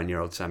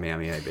 29-year-old Sammy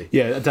Ameobi.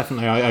 Yeah,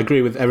 definitely. I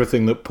agree with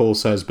everything that Paul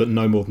says, but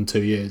no more than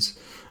 2 years.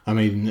 I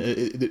mean,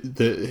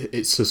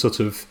 it's a sort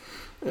of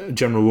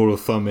general rule of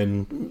thumb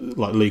in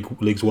like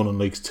Leagues 1 and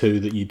Leagues 2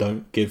 that you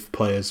don't give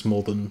players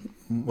more than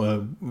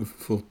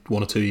for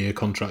 1 or 2 year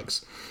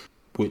contracts,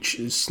 which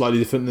is slightly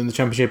different than the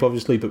Championship,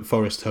 obviously. But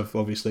Forest have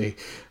obviously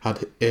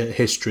had a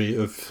history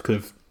of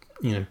kind of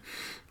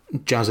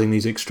jazzing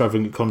these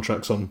extravagant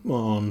contracts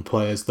on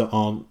players that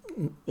aren't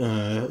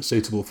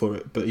suitable for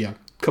it. But yeah,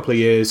 a couple of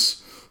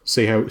years,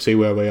 see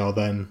where we are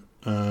then.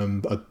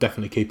 I'd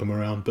definitely keep him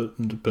around,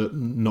 but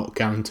not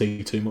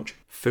guarantee too much.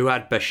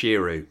 Fouad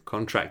Bashiru,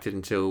 contracted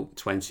until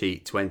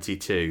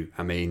 2022.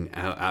 I mean,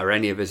 are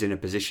any of us in a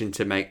position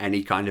to make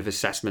any kind of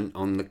assessment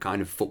on the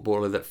kind of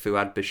footballer that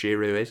Fouad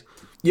Bashiru is?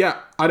 Yeah,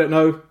 I don't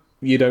know.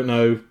 You don't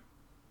know.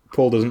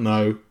 Paul doesn't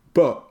know.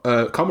 But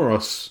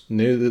Comoros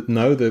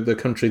know the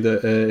country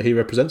that he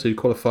represents, who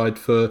qualified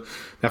for the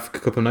Africa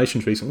Cup of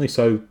Nations recently.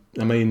 So,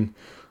 I mean,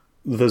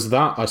 there's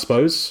that, I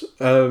suppose.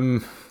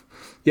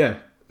 Yeah.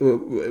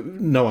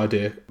 No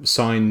idea.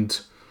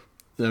 Signed,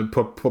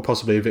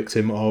 possibly a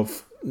victim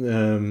of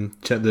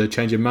the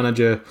change of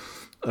manager,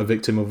 a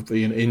victim of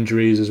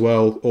injuries as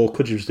well, or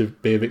could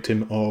just be a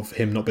victim of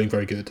him not being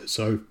very good.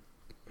 So,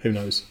 who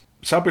knows?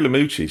 Sabri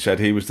Lamouchi said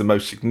he was the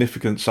most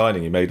significant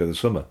signing he made of the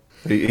summer.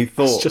 He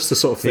thought it's just the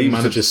sort of thing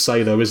managers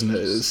say, though, isn't it?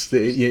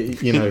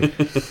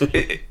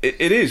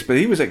 It is, but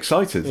he was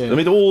excited. Yeah. I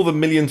mean, all the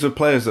millions of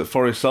players that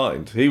Forest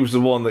signed, he was the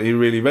one that he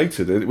really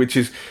rated, which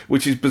is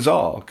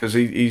bizarre because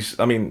he's.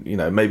 I mean,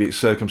 maybe it's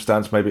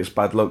circumstance, maybe it's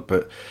bad luck,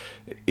 but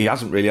he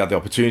hasn't really had the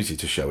opportunity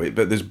to show it.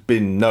 But there's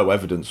been no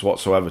evidence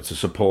whatsoever to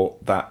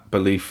support that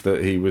belief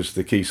that he was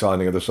the key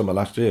signing of the summer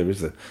last year,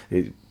 is there?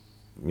 He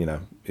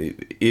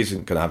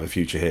isn't going to have a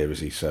future here, is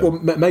he? So,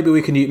 well, maybe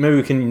we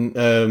can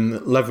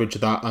leverage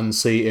that and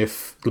see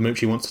if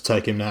Lamouchi wants to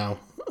take him now.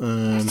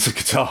 It's a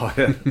guitar,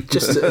 yeah.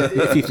 Just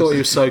if you thought he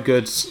was so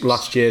good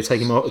last year,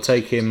 take him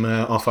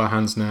off our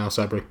hands now,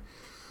 Sabri.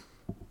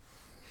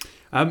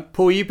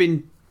 Paul, you've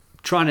been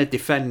trying to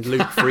defend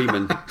Luke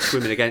Freeman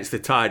swimming against the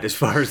tide as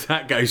far as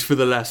that goes for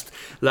the last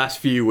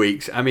few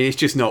weeks. I mean, it's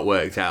just not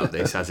worked out,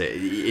 this, has it?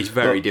 It's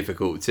very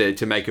difficult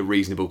to make a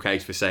reasonable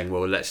case for saying,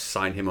 well, let's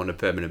sign him on a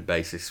permanent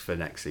basis for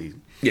next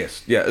season.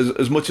 Yes, yeah,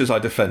 as much as I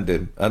defend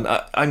him, and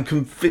I'm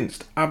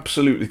convinced,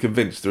 absolutely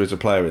convinced there is a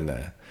player in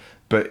there,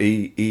 but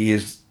he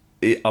is...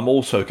 I'm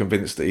also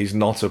convinced that he's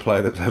not a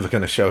player that's ever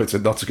going to show it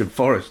at Nottingham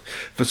Forest.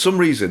 For some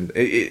reason,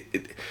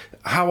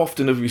 how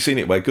often have we seen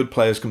it where good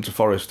players come to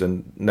Forest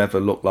and never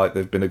look like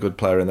they've been a good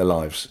player in their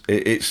lives?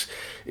 It's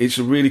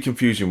a really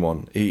confusing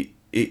one.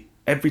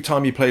 Every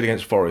time he played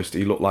against Forest,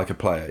 he looked like a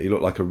player. He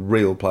looked like a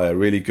real player,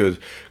 really good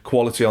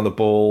quality on the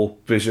ball,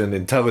 vision,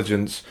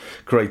 intelligence,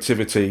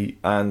 creativity,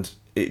 and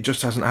it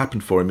just hasn't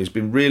happened for him. He's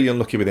been really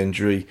unlucky with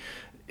injury,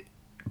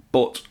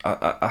 but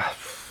I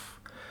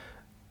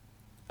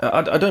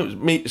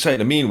don't say it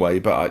in a mean way,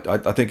 but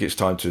I think it's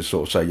time to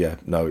sort of say, yeah,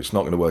 no, it's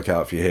not going to work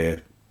out if you're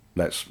here.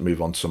 Let's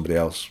move on to somebody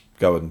else.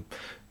 Go and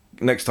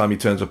next time he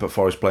turns up at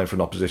Forest playing for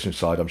an opposition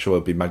side, I'm sure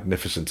he'll be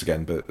magnificent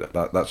again,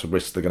 but that's a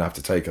risk they're going to have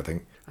to take, I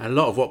think. And a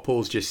lot of what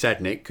Paul's just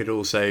said, Nick, could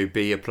also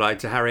be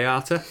applied to Harry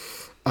Arter.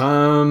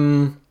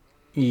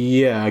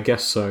 Yeah, I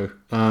guess so.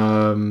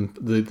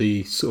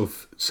 The sort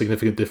of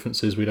significant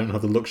difference is we don't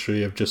have the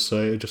luxury of just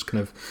kind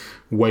of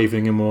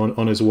waving him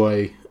on his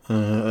way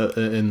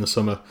in the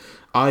summer.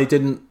 I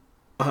didn't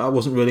I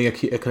wasn't really a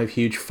kind of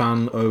huge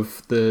fan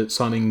of the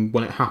signing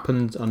when it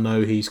happened. I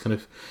know he's kind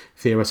of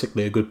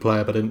theoretically a good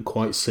player, but I didn't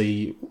quite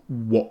see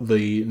what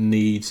the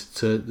need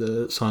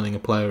to signing a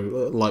player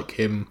like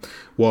him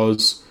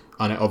was,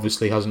 and it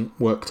obviously hasn't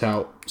worked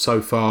out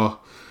so far.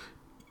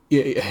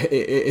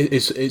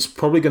 It's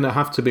probably going to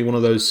have to be one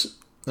of those,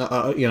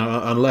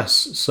 unless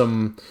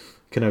some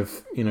kind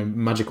of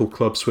magical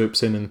club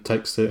swoops in and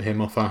takes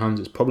him off our hands.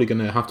 It's probably going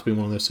to have to be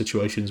one of those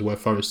situations where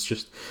Forest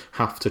just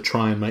have to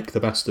try and make the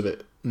best of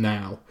it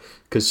now,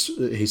 because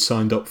he's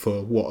signed up for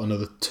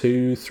another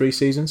 2-3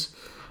 seasons.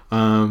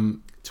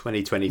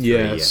 2023.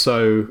 Yeah.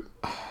 So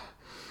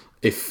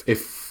if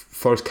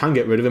Forest can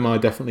get rid of him, I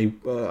would definitely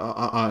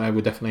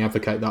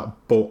advocate that.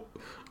 But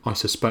I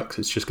suspect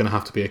it's just going to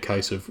have to be a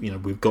case of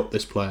we've got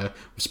this player,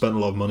 we've spent a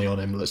lot of money on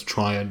him. Let's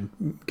try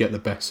and get the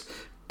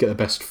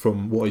best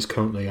from what is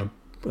currently a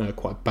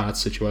quite bad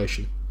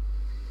situation.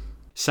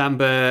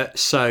 Samba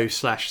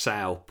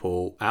Sow/Sal,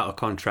 Paul, out of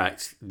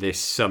contract this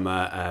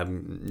summer.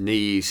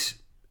 Knees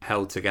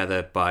held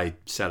together by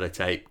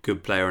sellotape.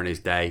 Good player on his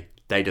day.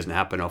 Day doesn't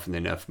happen often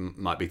enough.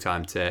 Might be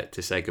time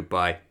to say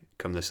goodbye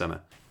come the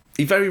summer.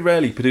 He very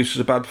rarely produces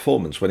a bad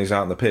performance when he's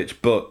out on the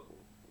pitch, but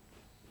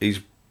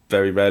he's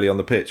very rarely on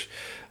the pitch.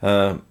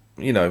 I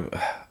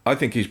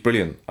think he's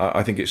brilliant.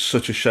 I think it's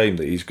such a shame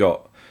that he's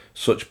got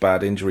such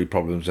bad injury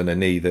problems and a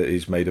knee that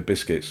is made of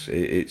biscuits.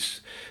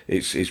 It's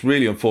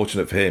really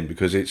unfortunate for him,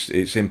 because it's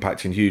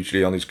impacting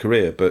hugely on his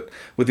career. But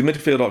with the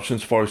midfield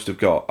options Forest have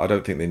got, I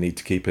don't think they need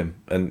to keep him.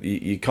 And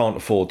you can't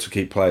afford to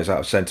keep players out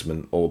of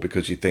sentiment or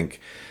because you think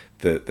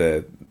that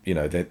they're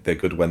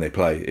good when they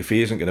play. If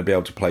he isn't going to be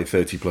able to play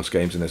 30 plus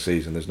games in a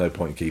season, there's no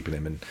point in keeping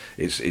him. And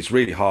it's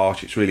really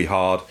harsh. It's really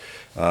hard.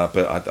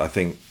 But I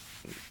think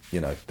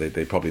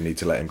they probably need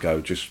to let him go.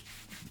 Just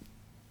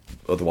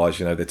otherwise,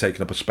 they're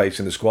taking up a space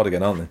in the squad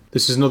again, aren't they?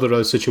 This is another of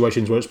those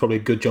situations where it's probably a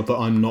good job that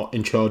I'm not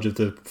in charge of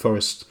the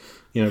Forest,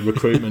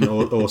 recruitment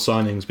or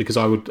signings, because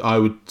I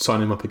would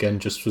sign him up again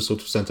just for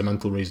sort of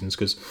sentimental reasons.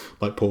 Because,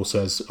 like Paul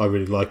says, I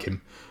really like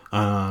him.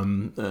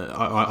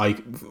 I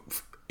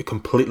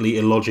completely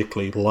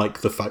illogically like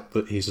the fact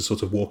that he's a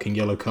sort of walking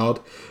yellow card.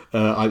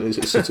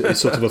 It's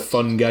sort of a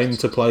fun game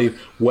to play.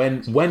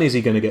 When is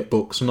he going to get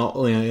booked? Not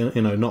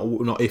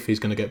not if he's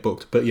going to get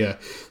booked. But yeah,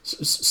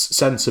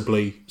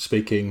 sensibly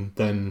speaking,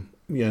 then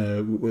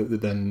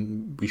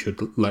we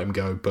should let him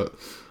go. But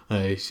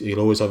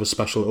he'll always have a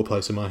special little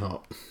place in my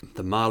heart.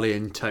 The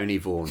Malian Tony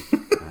Vaughan,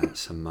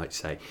 some might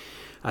say.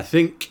 I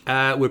think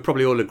we're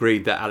probably all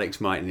agreed that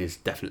Alex Mighten is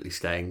definitely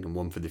staying and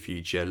one for the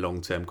future.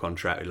 Long-term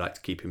contract. We'd like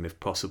to keep him if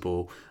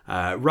possible.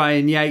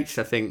 Ryan Yates,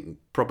 I think,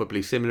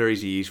 probably similar.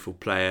 He's a useful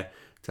player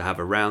to have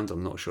around.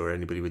 I'm not sure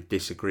anybody would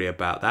disagree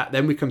about that.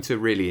 Then we come to a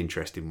really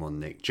interesting one,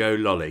 Nick. Joe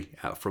Lolly.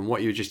 From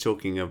what you were just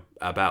talking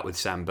about with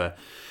Samba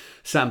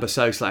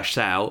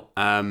Sow/Sal,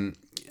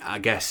 I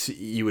guess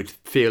you would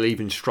feel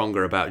even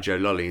stronger about Joe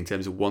Lolly in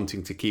terms of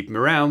wanting to keep him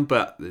around,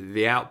 but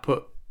the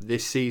output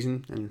this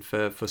season and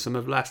for some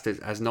of last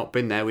has not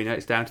been there. We know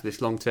it's down to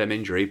this long-term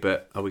injury,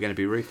 but are we going to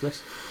be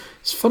ruthless?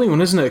 It's a funny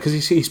one, isn't it?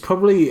 Because he's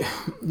probably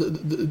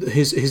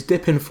his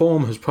dip in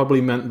form has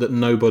probably meant that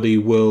nobody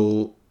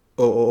will,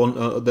 or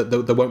that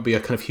there won't be a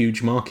kind of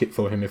huge market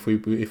for him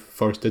if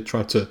Forest did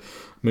try to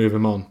move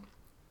him on.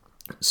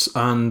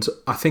 And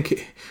I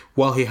think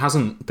while he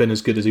hasn't been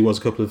as good as he was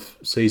a couple of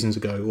seasons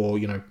ago, or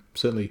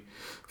certainly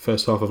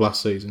first half of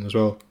last season as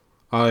well,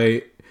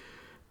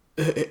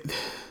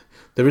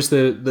 there is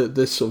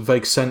this sort of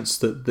vague sense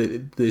that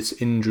this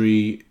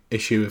injury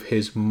issue of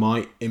his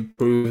might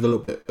improve with a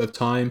little bit of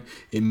time.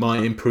 It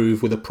might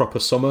improve with a proper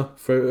summer,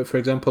 for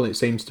example. It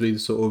seems to be the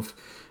sort of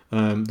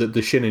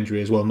the shin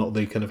injury as well, not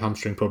the kind of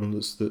hamstring problem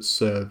that's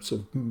sort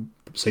of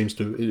seems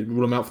to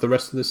rule him out for the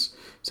rest of this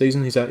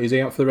season. Is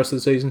he out for the rest of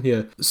the season?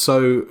 Yeah.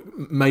 So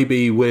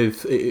maybe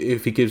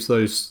if he gives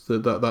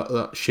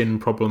that shin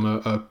problem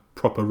a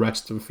proper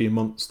rest of a few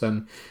months,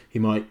 then he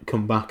might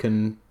come back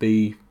and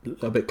be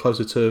a bit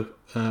closer to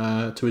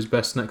his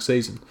best next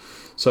season.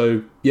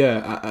 So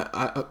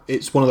yeah,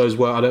 it's one of those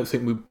where I don't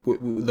think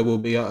there will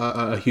be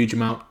a huge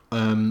amount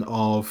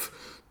of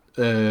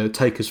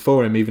takers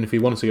for him, even if he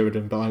wanted to get rid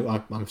of him.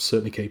 But I'm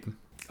certainly keep him.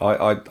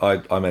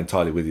 I'm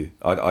entirely with you.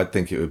 I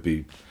think it would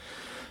be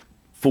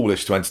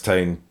foolish to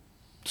entertain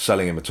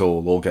selling him at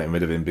all or getting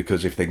rid of him,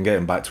 because if they can get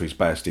him back to his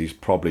best, he's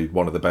probably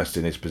one of the best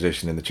in his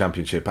position in the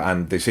Championship,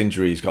 and this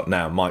injury he's got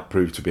now might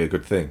prove to be a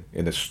good thing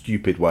in a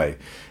stupid way,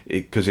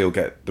 because he'll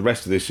get the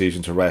rest of this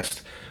season to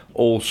rest,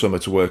 all summer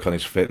to work on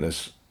his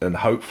fitness, and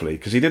hopefully,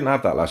 because he didn't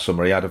have that last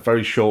summer, he had a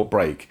very short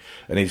break,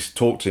 and he's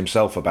talked to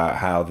himself about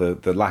how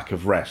the lack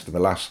of rest and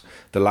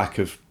the lack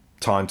of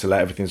time to let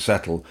everything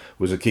settle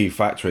was a key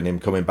factor in him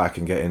coming back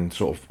and getting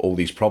sort of all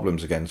these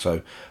problems again.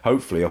 So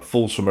hopefully a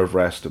full summer of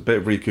rest, a bit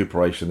of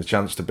recuperation, the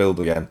chance to build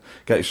again,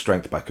 get his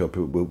strength back up.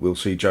 We'll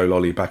see Joe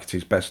Lolly back at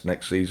his best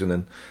next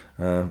season,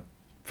 and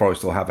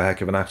Forest will have a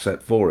heck of an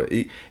asset for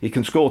it. He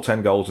can score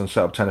 10 goals and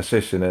set up 10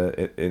 assists in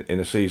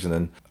a season,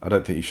 and I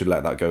don't think you should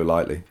let that go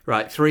lightly.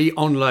 Right, 3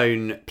 on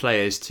loan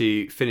players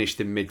to finish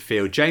the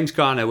midfield. James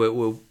Garner,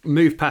 we'll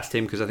move past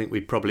him because I think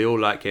we probably all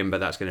like him, but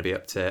that's going to be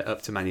up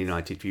to Man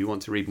United. If you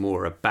want to read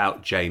more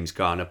about James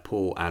Garner,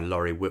 Paul and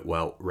Laurie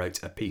Whitwell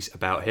wrote a piece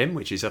about him,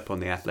 which is up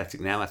on The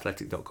Athletic now,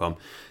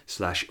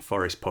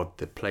 athletic.com/ForestPod,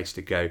 the place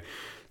to go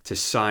to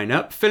sign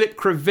up. Filip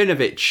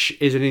Kravinovic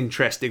is an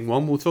interesting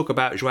one. We'll talk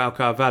about João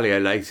Carvalho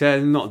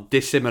later. Not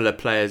dissimilar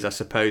players, I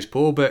suppose,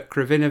 Paul, but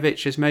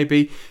Kravinovic has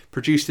maybe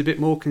produced a bit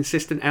more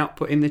consistent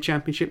output in the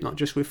Championship, not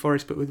just with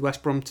Forest but with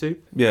West Brom too.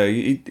 Yeah,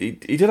 he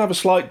did have a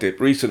slight dip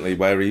recently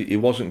where he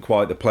wasn't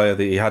quite the player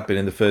that he had been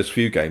in the first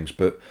few games,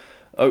 but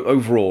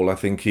overall I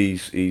think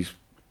he's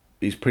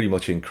pretty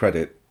much in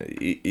credit.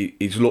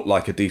 He's looked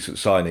like a decent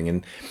signing,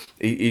 and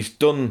he's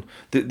done.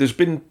 There's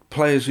been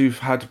players who've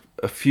had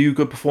a few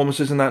good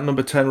performances in that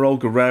number 10 role.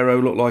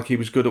 Guerrero looked like he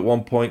was good at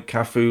one point.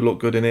 Cafu looked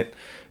good in it,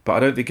 but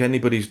I don't think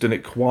anybody's done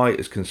it quite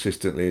as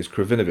consistently as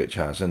Kravinovic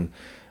has. And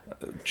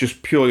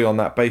just purely on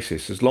that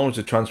basis, as long as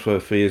the transfer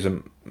fee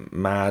isn't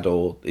mad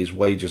or his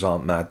wages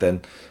aren't mad,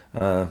 then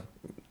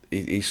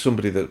he's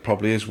somebody that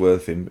probably is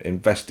worth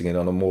investing in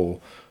on a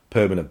more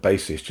permanent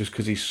basis, just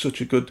because he's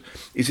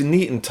a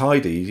neat and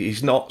tidy.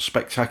 He's not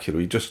spectacular.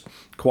 He just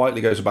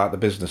quietly goes about the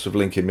business of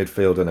linking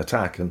midfield and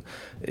attack, and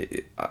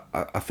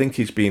I think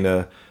he's been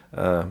a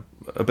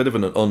bit of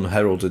an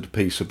unheralded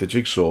piece of the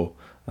jigsaw,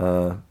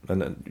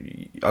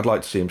 and I'd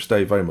like to see him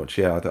stay very much.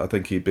 Yeah, I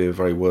think he'd be a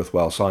very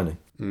worthwhile signing.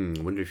 I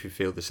wonder if you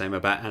feel the same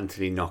about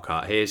Anthony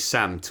Knockaert. Here's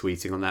Sam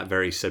tweeting on that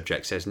very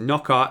subject. Says,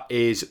 Knockaert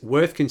is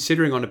worth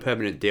considering on a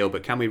permanent deal,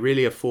 but can we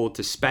really afford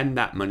to spend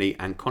that money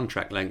and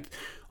contract length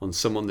on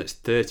someone that's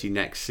 30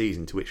 next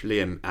season? To which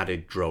Liam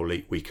added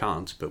drolly, we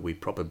can't, but we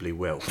probably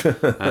will.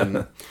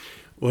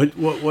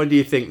 What do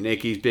you think,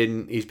 Nick? He's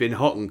been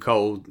hot and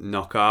cold,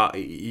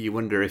 Knockaert. You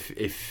wonder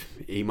if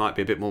he might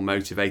be a bit more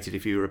motivated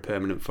if he were a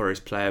permanent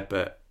Forest player,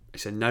 but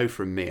it's a no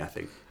from me, I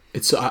think.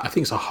 I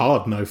think it's a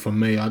hard no from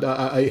me. There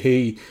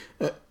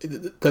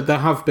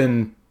have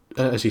been,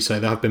 as you say,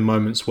 there have been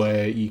moments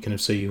where you kind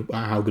of see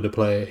how good a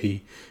player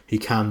he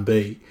can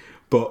be,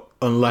 but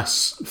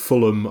unless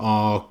Fulham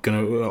are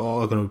going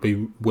to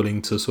be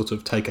willing to sort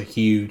of take a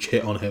huge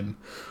hit on him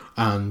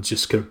and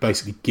just kind of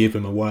basically give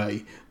him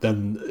away,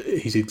 then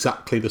he's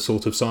exactly the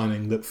sort of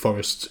signing that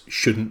Forest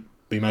shouldn't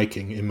be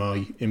making, in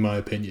my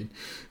opinion.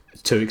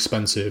 Too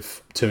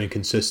expensive, too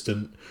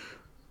inconsistent.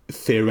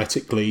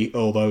 Theoretically,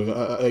 although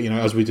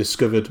as we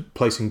discovered,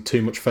 placing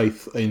too much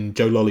faith in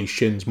Joe Lolly's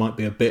shins might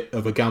be a bit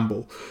of a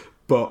gamble,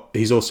 but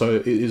he's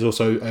also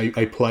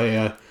a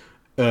player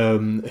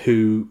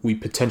who we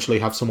potentially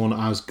have someone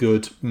as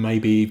good,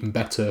 maybe even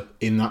better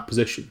in that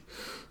position.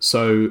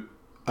 So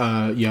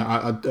as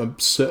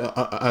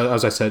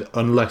I said,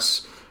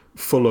 unless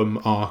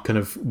Fulham are kind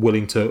of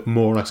willing to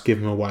more or less give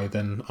him away,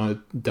 then I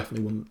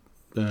definitely wouldn't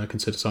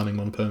consider signing him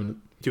on permanent.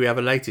 Do we have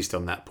a latest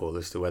on that, Paul,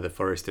 as to whether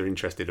Forest are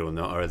interested or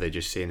not, or are they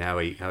just seeing how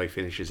he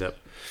finishes up?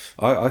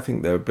 I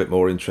think they're a bit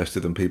more interested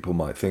than people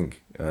might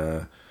think.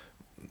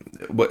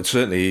 But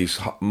certainly he's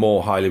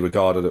more highly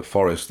regarded at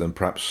Forest than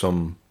perhaps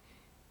some.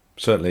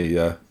 Certainly,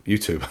 you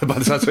two. By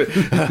the sounds of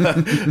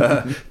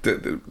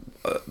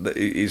it,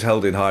 he's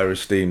held in higher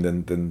esteem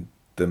than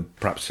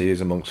perhaps he is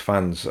amongst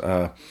fans.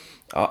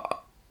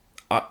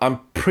 I'm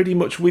pretty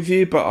much with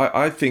you, but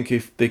I think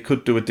if they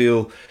could do a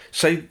deal,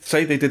 say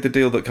they did the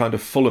deal that kind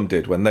of Fulham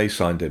did when they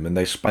signed him, and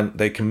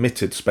they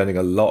committed spending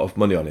a lot of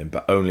money on him,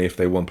 but only if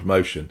they won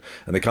promotion,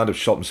 and they kind of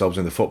shot themselves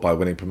in the foot by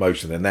winning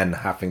promotion and then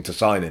having to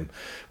sign him,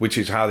 which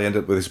is how they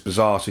ended up with this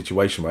bizarre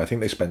situation where I think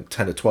they spent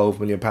 10 or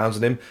 12 million pounds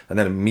on him and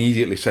then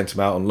immediately sent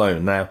him out on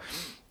loan. Now,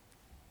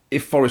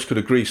 if Forest could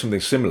agree something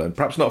similar, and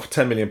perhaps not for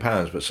 10 million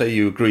pounds, but say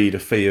you agreed a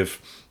fee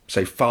of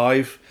say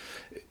 5.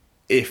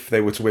 If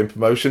they were to win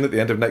promotion at the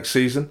end of next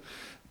season,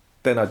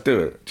 then I'd do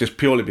it, just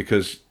purely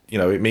because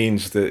it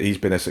means that he's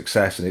been a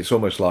success, and it's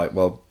almost like,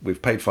 well,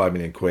 we've paid £5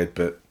 million,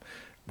 but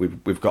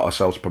we've got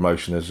ourselves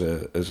promotion as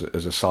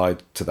a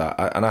side to that.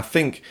 And I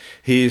think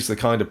he is the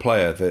kind of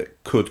player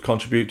that could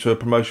contribute to a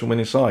promotion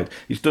winning side.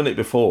 He's done it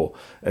before,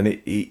 and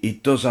he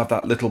does have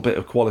that little bit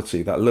of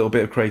quality, that little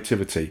bit of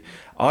creativity.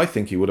 I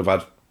think he would have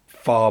had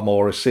far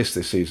more assists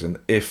this season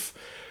if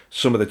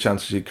some of the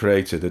chances he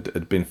created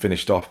had been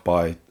finished off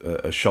by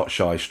a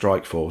shot-shy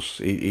strike force.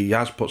 He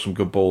has put some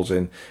good balls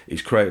in.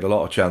 He's created a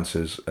lot of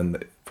chances,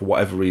 and for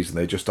whatever reason,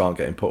 they just aren't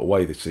getting put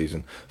away this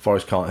season.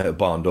 Forest can't hit a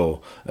barn door,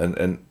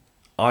 and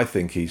I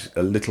think he's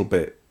a little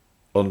bit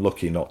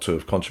unlucky not to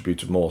have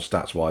contributed more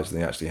stats-wise than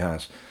he actually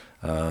has.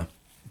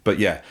 But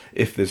yeah,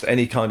 if there's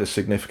any kind of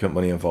significant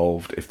money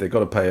involved, if they've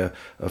got to pay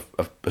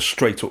a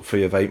straight-up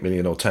fee of £8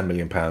 million or £10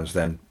 million,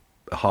 then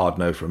a hard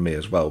no from me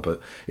as well. But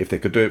if they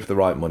could do it for the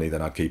right money,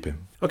 then I'd keep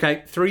him.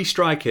 Okay, 3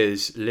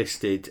 strikers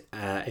listed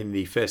in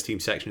the first team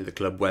section of the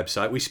club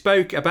website. We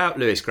spoke about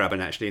Lewis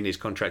Grabban actually in his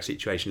contract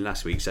situation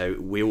last week, so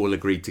we all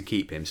agreed to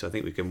keep him, so I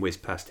think we can whiz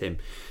past him.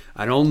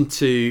 And on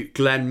to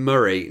Glenn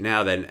Murray.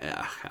 Now then,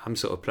 I'm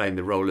sort of playing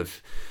the role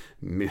of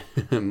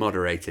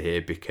moderator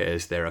here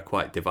because there are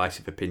quite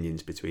divisive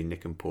opinions between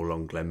Nick and Paul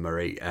on Glenn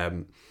Murray.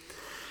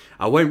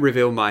 I won't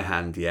reveal my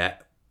hand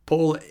yet.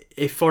 Paul,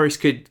 if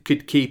Forest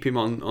could keep him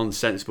on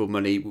sensible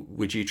money,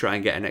 would you try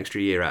and get an extra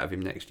year out of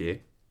him next year?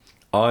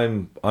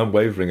 I'm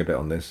wavering a bit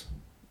on this.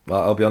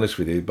 I'll be honest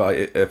with you,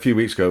 but a few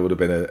weeks ago it would have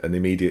been an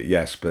immediate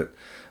yes, but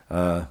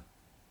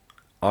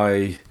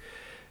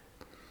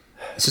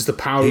This is the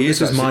power.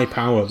 This is my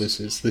power. This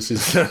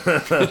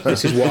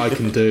is what I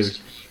can do.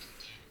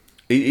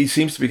 He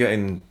seems to be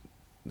getting,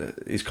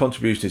 his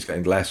contribution is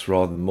getting less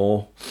rather than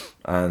more,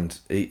 and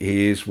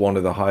he is one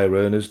of the higher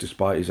earners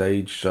despite his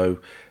age. So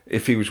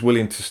if he was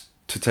willing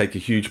to take a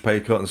huge pay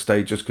cut and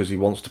stay just because he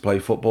wants to play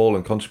football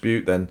and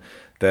contribute,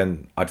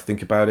 then I'd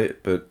think about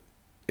it. But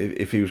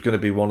if he was going to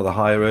be one of the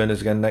higher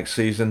earners again next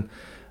season,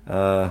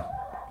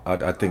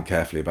 I'd think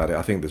carefully about it.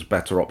 I think there's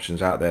better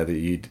options out there that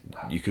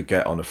you could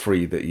get on a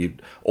free that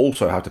you'd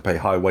also have to pay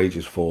high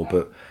wages for,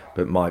 but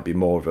might be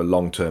more of a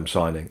long-term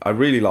signing. I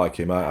really like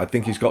him. I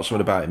think he's got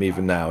something about him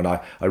even now, and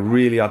I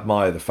really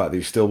admire the fact that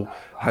he still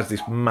has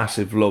this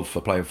massive love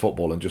for playing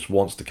football and just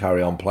wants to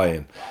carry on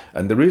playing.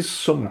 And there is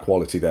some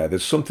quality there.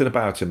 There's something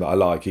about him that I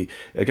like.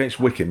 Against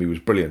Wycombe, he was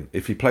brilliant.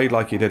 If he played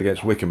like he did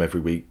against Wycombe every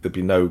week, there'd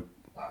be no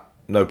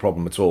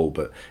problem at all,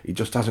 but he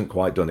just hasn't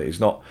quite done it. He's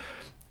not...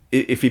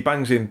 If he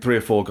bangs in 3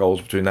 or 4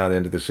 goals between now and the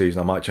end of the season,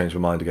 I might change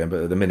my mind again.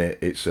 But at the minute,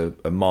 it's a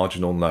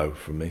marginal no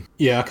from me.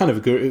 Yeah, I kind of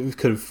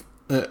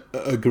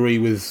agree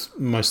with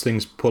most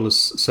things Paul has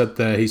said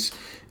there. He's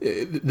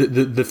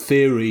the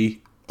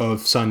theory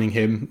of signing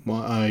him,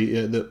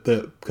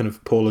 that kind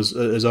of Paul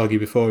has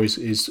argued before,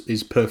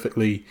 is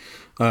perfectly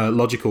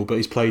logical. But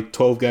he's played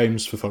 12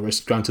 games for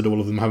Forest. Granted, all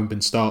of them haven't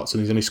been starts,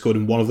 and he's only scored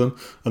in one of them,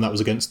 and that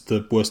was against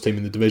the worst team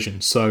in the division.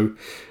 So,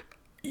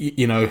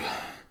 you know.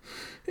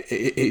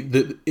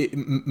 It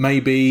may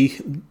be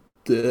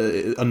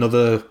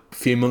another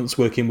few months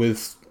working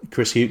with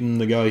Chris Hughton,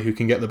 the guy who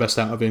can get the best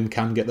out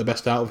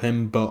of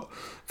him, but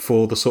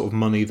for the sort of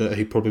money that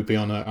he'd probably be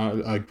on,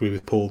 I agree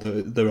with Paul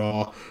that there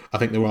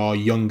are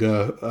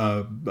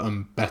younger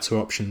better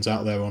options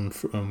out there on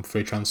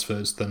free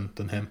transfers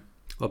than him.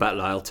 What about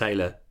Lyle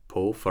Taylor,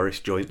 Paul?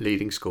 Forest joint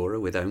leading scorer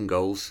with own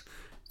goals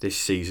this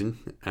season.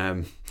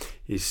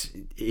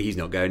 He's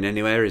not going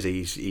anywhere, as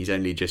he's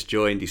only just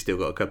joined. He's still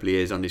got a couple of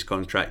years on his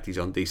contract. He's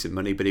on decent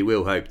money, but he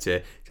will hope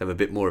to have a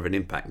bit more of an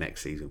impact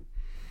next season.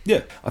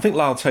 Yeah, I think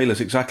Lyle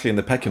Taylor's exactly in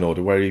the pecking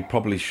order where he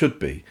probably should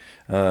be.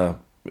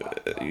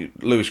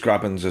 Lewis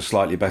Grabban's a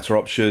slightly better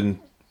option.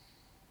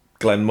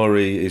 Glenn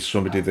Murray is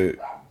somebody that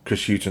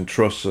Chris Hughton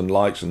trusts and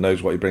likes and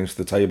knows what he brings to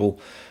the table.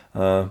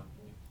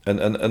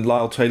 And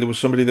Lyle Taylor was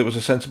somebody that was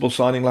a sensible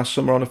signing last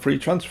summer on a free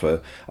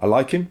transfer. I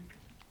like him.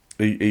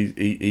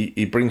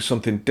 He brings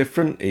something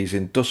different. He's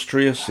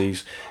industrious.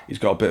 He's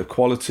got a bit of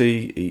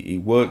quality. He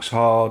works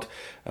hard.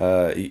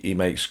 He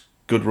makes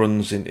good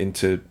runs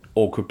into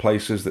awkward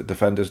places that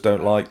defenders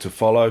don't like to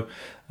follow.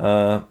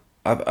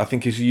 I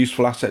think he's a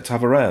useful asset to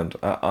have around.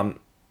 I'm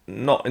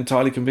not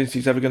entirely convinced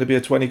he's ever going to be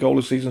a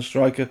 20-goal-a-season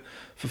striker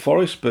for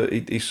Forest, but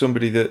he's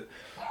somebody that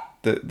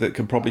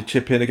can probably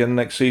chip in again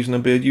next season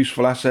and be a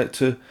useful asset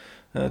to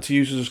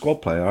use as a squad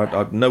player. I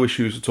have no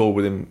issues at all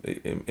with him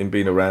in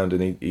being around,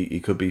 and he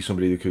could be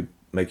somebody that could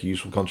make a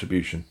useful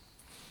contribution.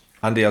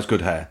 And he has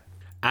good hair.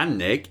 And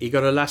Nick, he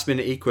got a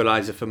last-minute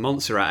equaliser for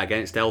Montserrat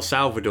against El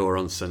Salvador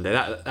on Sunday.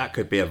 That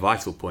could be a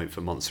vital point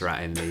for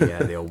Montserrat in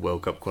the old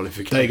World Cup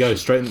qualification. There you go,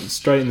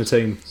 straight in the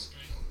team.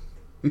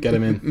 Get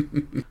him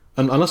in.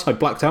 And unless I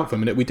blacked out for a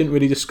minute, we didn't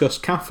really discuss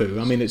Cafu.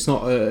 I mean, it's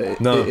not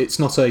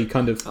a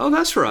kind of... Oh,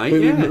 that's right,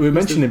 we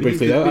mentioned it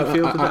briefly.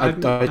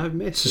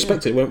 I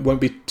suspect it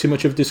won't be too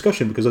much of a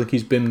discussion, because I think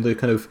he's been the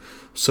kind of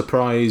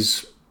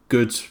surprise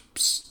good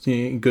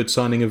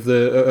signing of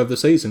the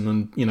season.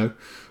 And, you know,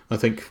 I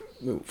think...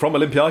 From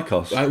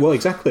Olympiacos. Well,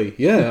 exactly,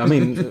 yeah. I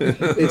mean,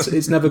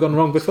 it's never gone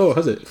wrong before,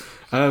 has it?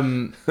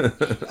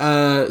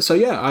 So,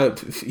 yeah,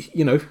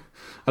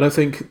 I don't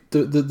think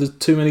there's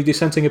too many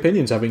dissenting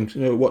opinions.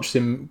 Having watched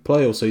him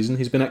play all season,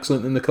 he's been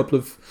excellent in a couple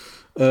of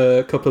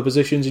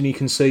positions, and you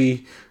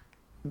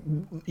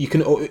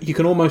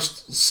can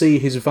almost see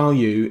his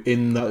value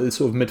in that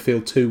sort of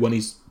midfield 2 when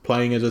he's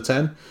playing as a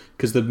 10,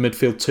 because the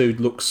midfield 2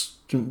 looks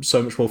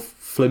so much more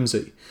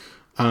flimsy.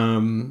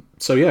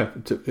 So yeah,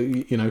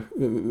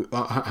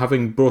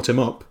 having brought him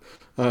up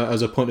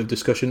as a point of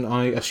discussion,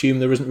 I assume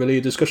there isn't really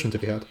a discussion to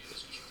be had.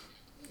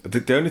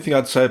 The only thing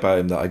I'd say about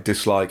him that I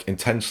dislike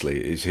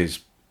intensely is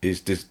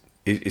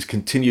his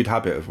continued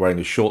habit of wearing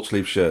a short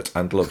sleeve shirt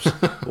and gloves.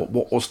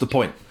 What's the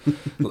point?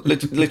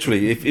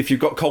 Literally, if you've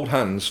got cold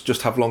hands,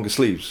 just have longer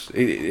sleeves.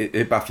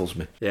 It baffles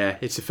me. Yeah,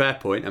 it's a fair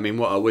point. I mean,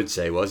 what I would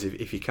say was,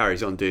 if he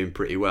carries on doing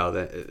pretty well,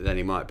 then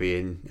he might be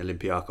in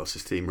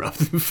Olympiacos' team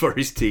rather than for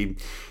his team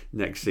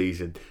next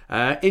season.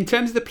 In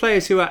terms of the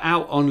players who are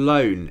out on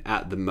loan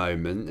at the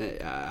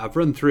moment, I've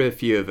run through a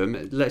few of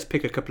them. Let's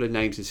pick a couple of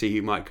names and see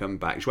who might come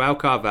back. João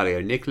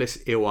Carvalho, Nicholas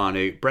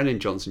Iwanu, Brennan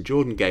Johnson,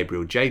 Jordan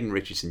Gabriel, Jaden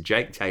Richardson,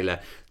 Jake Taylor,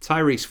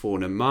 Tyrese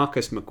Fornham,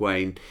 Marcus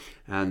McGuane,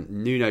 and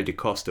Nuno da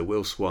Costa,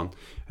 Will Swan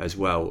as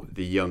well,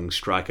 the young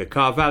striker.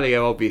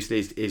 Carvalho obviously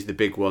is the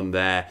big one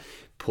there.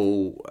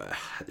 Paul,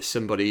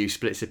 somebody who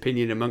splits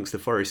opinion amongst the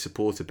Forest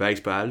supporter base,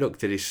 but I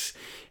looked at his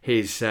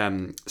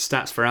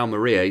stats for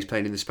Almeria. He's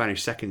playing in the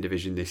Spanish second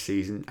division this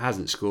season,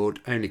 hasn't scored,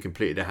 only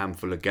completed a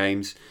handful of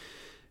games.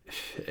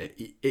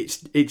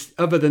 It's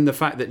other than the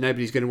fact that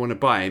nobody's going to want to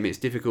buy him, it's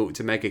difficult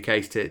to make a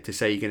case to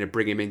say you're going to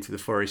bring him into the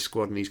Forest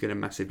squad and he's going to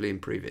massively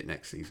improve it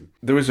next season.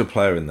 There is a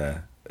player in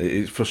there.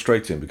 It's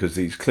frustrating because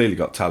he's clearly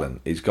got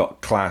talent. He's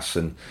got class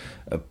and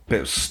a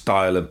bit of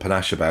style and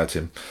panache about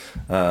him,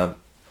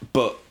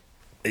 but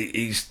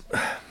he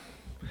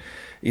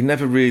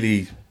never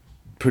really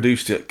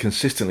produced it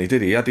consistently,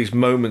 did he? He had these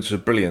moments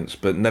of brilliance,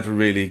 but never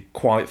really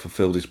quite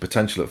fulfilled his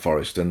potential at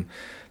Forest. And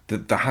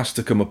there has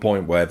to come a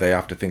point where they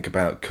have to think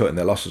about cutting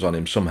their losses on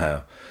him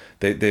somehow.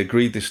 They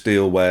agreed this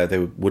deal where they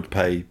would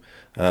pay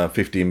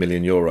 15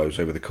 million euros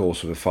over the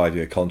course of a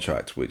 5-year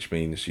contract, which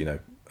means,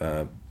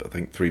 I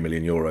think €3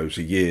 million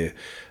a year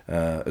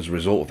as a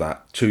result of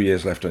that. 2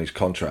 years left on his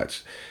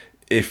contract.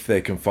 If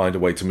they can find a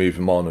way to move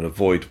him on and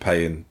avoid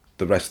paying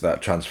the rest of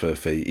that transfer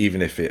fee,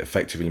 even if it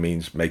effectively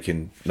means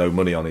making no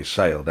money on his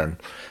sale, then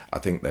I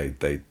think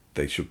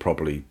they should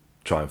probably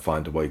try and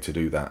find a way to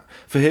do that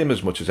for him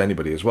as much as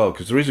anybody as well,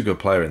 because there is a good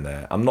player in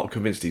there. I'm not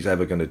convinced he's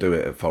ever going to do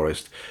it at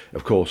Forest.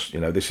 Of course,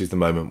 this is the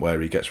moment where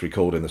he gets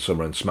recalled in the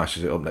summer and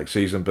smashes it up next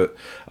season, but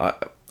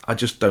I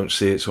just don't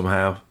see it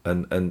somehow,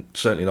 and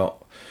certainly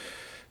not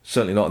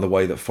in the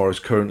way that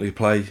Forest currently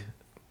play.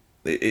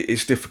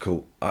 It's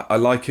difficult. I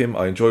like him.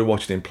 I enjoy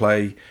watching him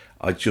play.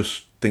 I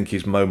just think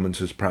his moment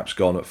has perhaps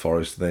gone at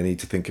Forest. They need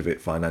to think of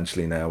it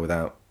financially now, need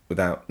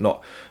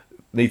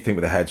to think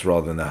with their heads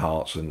rather than their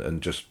hearts,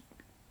 and just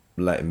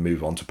let him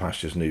move on to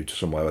pastures new, to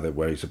somewhere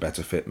where he's a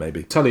better fit,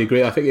 maybe. Totally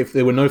agree. I think if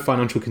there were no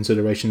financial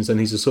considerations, then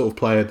he's the sort of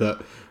player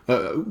that,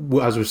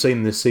 as we've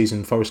seen this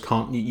season, Forest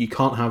you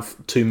can't have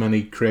too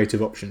many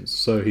creative options.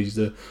 So he's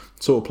the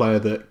sort of player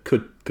that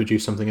could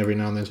produce something every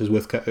now and then, so it's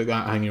worth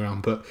hanging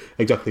around. But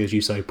exactly as you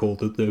say, Paul,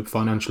 the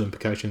financial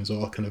implications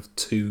are kind of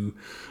too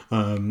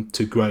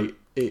great.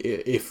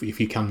 If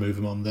you can move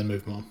him on, then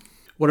move him on.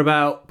 What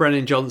about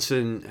Brennan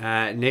Johnson,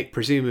 Nick?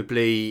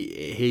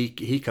 Presumably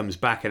he comes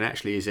back and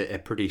actually is a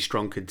pretty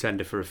strong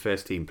contender for a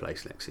first team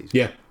place next season.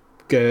 Yeah,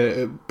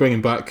 bring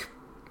him back,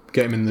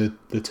 get him in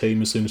the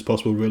team as soon as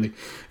possible. Really,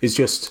 it's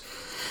just,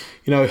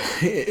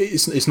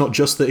 it's not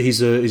just that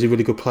he's a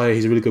really good player.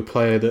 He's a really good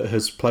player that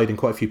has played in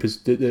quite a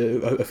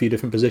few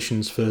different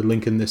positions for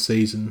Lincoln this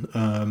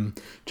season.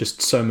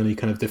 Just so many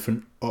kind of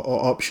different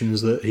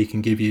options that he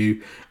can give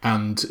you,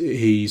 and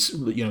he's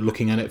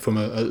looking at it from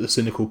a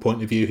cynical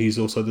point of view. He's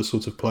also the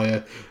sort of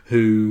player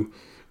who.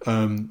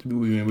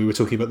 We were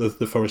talking about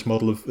the Forest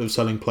model of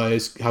selling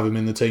players, have him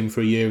in the team for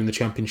a year in the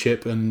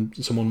Championship, and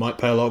someone might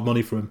pay a lot of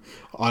money for him.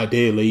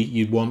 Ideally,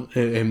 you'd want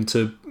him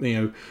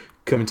to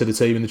come into the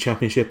team in the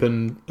Championship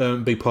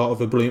and be part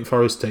of a brilliant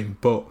Forest team.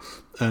 But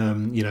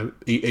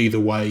either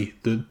way,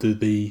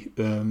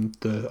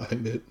 I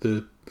think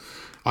the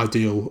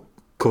ideal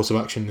course of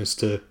action is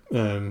to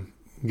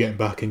get him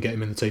back and get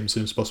him in the team as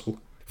soon as possible.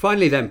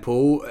 Finally then,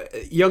 Paul,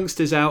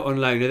 youngsters out on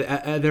loan,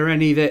 are there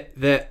any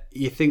that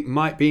you think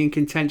might be in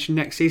contention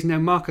next season? Now,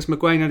 Marcus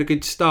McGuane had a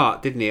good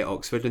start, didn't he, at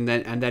Oxford, and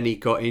then he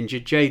got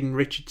injured. Jaden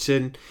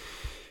Richardson,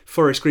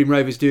 Forest Green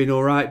Rovers doing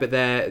all right, but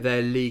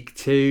they're League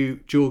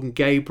 2. Jordan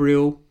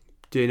Gabriel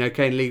doing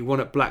okay in League 1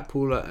 at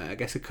Blackpool. I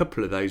guess a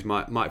couple of those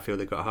might feel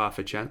they've got half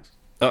a chance.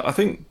 I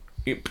think,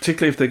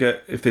 particularly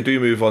if they do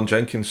move on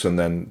Jenkinson,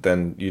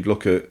 then you'd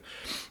look at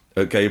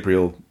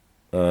Gabriel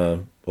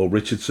or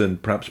Richardson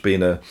perhaps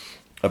being a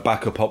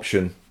backup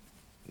option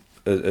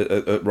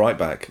at right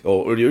back,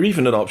 or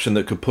even an option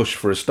that could push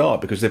for a start,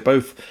 because they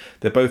both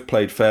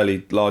played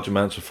fairly large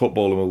amounts of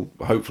football and will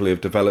hopefully have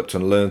developed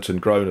and learnt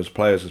and grown as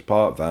players as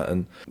part of that.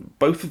 And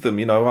both of them,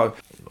 I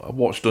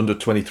watched under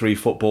 23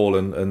 football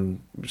and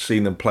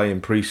seen them play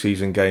in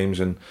pre-season games,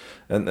 and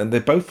they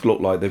both look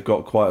like they've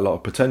got quite a lot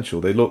of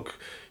potential. They look,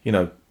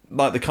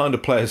 like the kind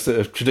of players that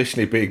have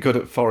traditionally been good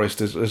at Forest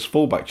as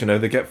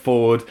fullbacks. They get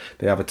forward,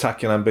 they have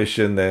attacking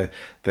ambition, they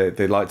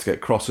like to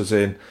get crosses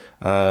in.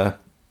 I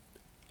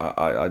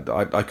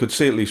could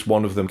see at least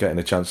one of them getting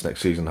a chance next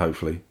season,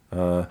 hopefully.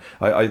 I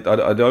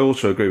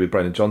also agree with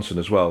Brennan Johnson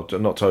as well,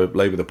 not to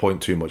labour the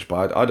point too much,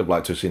 but I'd have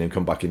liked to have seen him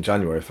come back in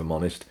January, if I'm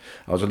honest.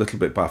 I was a little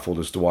bit baffled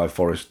as to why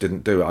Forest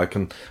didn't do it. I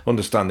can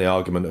understand the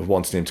argument of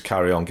wanting him to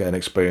carry on getting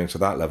experience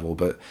at that level,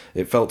 but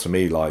it felt to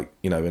me like,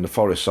 in a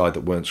Forest side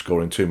that weren't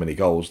scoring too many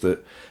goals,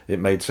 that it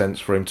made sense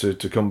for him to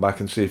come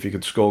back and see if he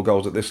could score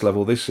goals at this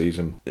level this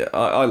season. Yeah,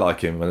 I like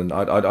him, and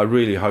I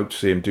really hope to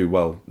see him do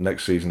well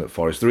next season at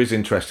Forest. There is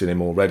interest in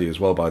him already as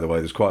well, by the way.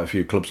 There's quite a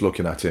few clubs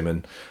looking at him,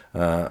 and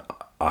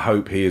I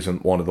hope he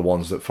isn't one of the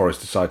ones that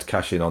Forest decide to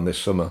cash in on this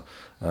summer,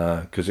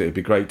 because it'd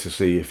be great to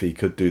see if he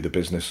could do the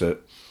business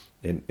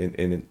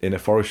in a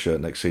Forest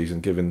shirt next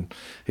season, given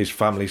his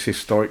family's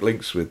historic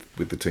links with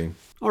the team.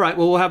 All right,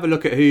 well, we'll have a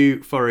look at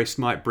who Forest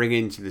might bring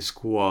into the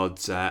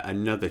squads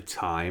another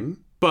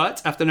time.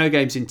 But after no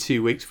games in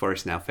 2 weeks,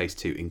 Forest now face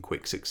 2 in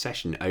quick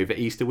succession over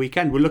Easter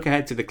weekend. We'll look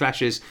ahead to the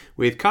clashes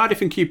with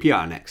Cardiff and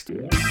QPR next.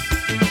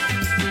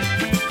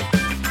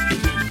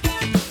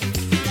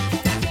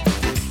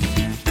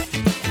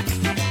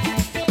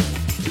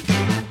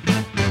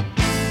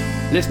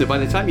 Listener, by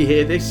the time you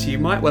hear this, you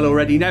might well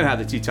already know how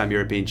the two-time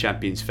European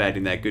champions fared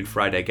in their Good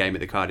Friday game at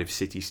the Cardiff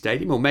City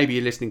Stadium, or maybe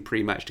you're listening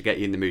pre-match to get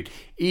you in the mood.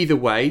 Either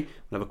way,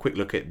 we'll have a quick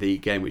look at the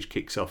game which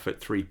kicks off at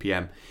 3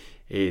 p.m.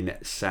 in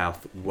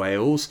South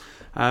Wales.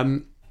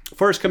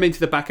 Forest come into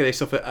the back of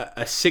this off a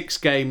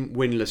 6-game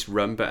winless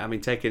run, but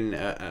having taken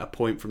a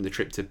point from the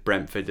trip to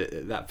Brentford,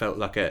 that felt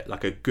like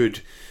a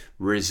good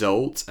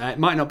result. It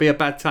might not be a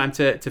bad time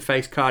to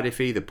face Cardiff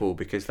either, Paul,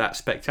 because that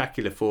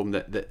spectacular form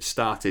that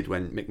started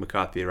when Mick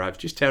McCarthy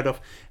arrived just tailed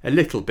off a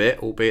little bit,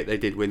 albeit they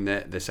did win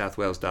the South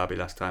Wales derby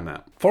last time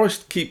out.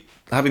 Forest keep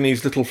having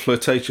these little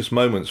flirtatious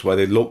moments where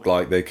they look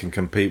like they can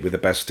compete with the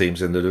best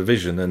teams in the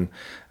division,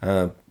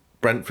 and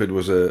Brentford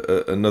was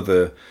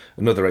another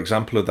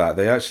example of that.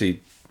 They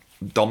actually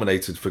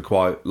dominated for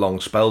quite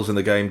long spells in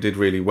the game, did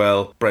really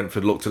well.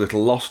 Brentford looked a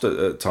little lost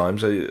at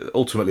times.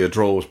 Ultimately, a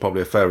draw was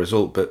probably a fair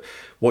result, but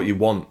what you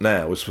want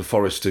now is for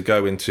Forest to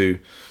go into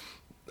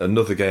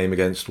another game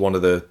against one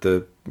of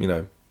the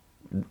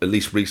at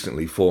least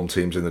recently formed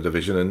teams in the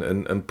division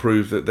and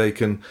prove that they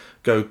can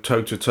go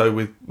toe-to-toe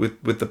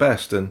with the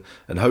best, and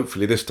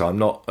hopefully this time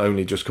not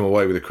only just come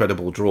away with a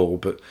credible draw,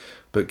 but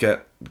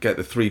get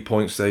the 3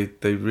 points they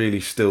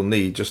really still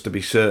need just to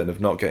be certain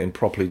of not getting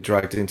properly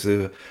dragged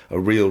into a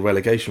real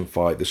relegation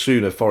fight. The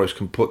sooner Forest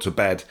can put to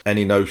bed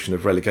any notion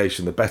of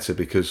relegation, the better,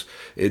 because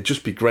it'd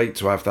just be great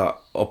to have that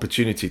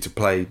opportunity to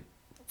play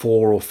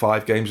 4 or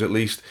 5 games at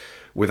least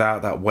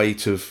without that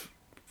weight of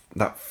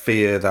that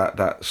fear,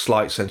 that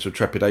slight sense of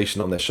trepidation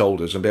on their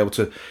shoulders, and be able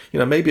to,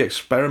 maybe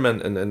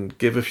experiment and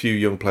give a few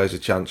young players a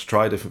chance,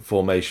 try a different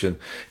formation,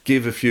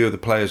 give a few of the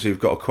players who've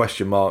got a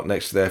question mark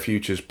next to their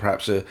futures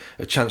perhaps a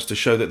chance to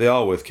show that they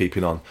are worth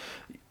keeping on.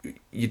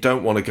 You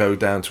don't want to go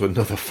down to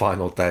another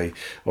final day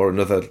or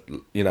another,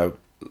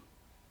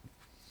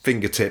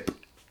 fingertip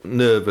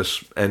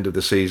nervous end of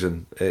the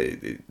season.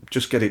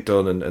 Just get it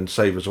done and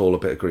save us all a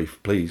bit of grief,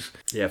 please.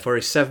 Yeah,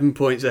 Forest 7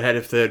 points ahead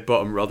of third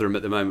bottom Rotherham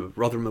at the moment.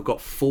 Rotherham have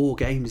got 4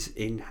 games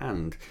in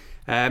hand.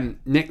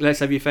 Nick, let's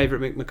have your favourite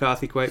Mick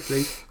McCarthy quote,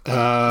 please.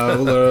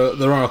 Well,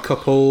 there are a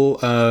couple.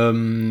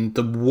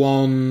 The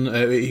one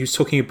he was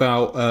talking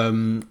about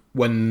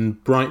when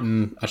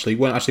Brighton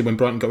when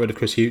Brighton got rid of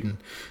Chris Hughton,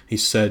 he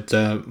said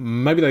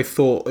maybe they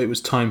thought it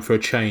was time for a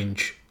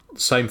change.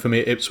 Same for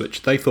me at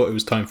Ipswich. They thought it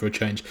was time for a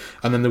change.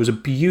 And then there was a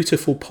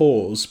beautiful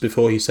pause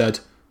before he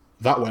said,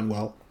 "That went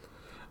well."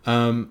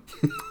 And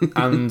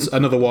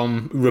another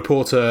one,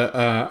 reporter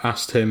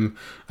asked him,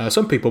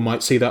 some people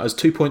might see that as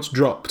 2 points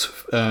dropped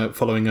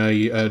following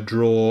a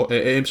draw,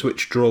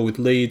 Ipswich draw with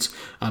Leeds.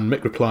 And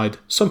Mick replied,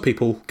 "Some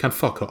people can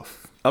fuck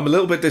off." I'm a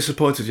little bit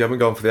disappointed you haven't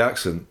gone for the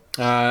accent.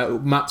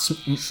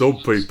 Some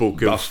people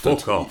can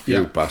fuck off.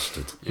 You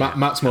bastard.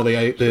 Matt's more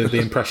the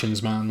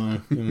impressions man, though.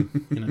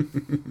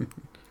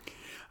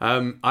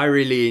 I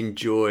really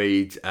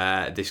enjoyed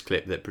this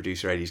clip that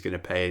producer Eddie's going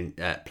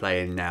to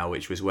play in now,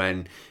 which was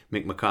when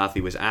Mick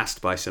McCarthy was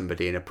asked by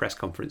somebody in a press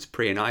conference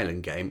pre an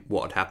Ireland game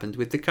what had happened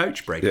with the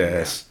coach breaking down.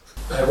 Yes.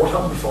 What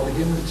happened before the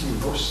game? The team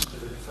bus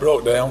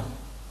broke down.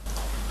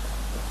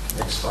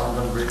 Expand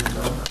on breaking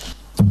down.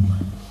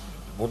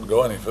 Wouldn't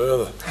go any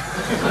further.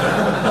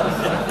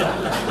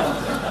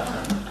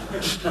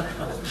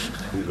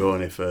 Wouldn't go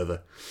any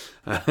further.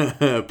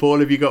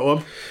 Paul, have you got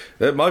one?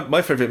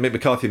 My favourite Mick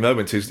McCarthy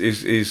moment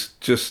is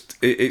just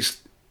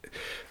it's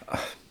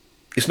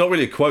not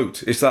really a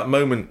quote. It's that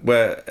moment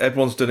where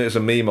everyone's done it as a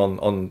meme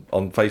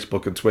on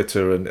Facebook and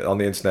Twitter and on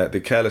the internet. The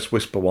careless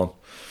whisper one,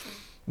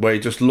 where he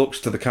just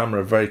looks to the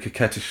camera very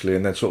coquettishly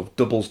and then sort of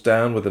doubles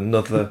down with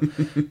another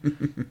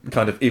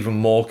kind of even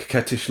more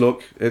coquettish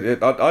look.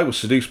 I was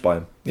seduced by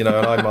him, and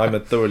I'm a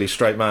thoroughly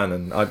straight man,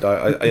 and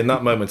I in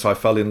that moment I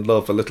fell in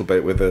love a little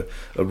bit with a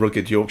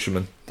rugged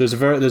Yorkshireman. There's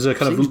a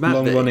kind of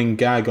long running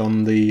gag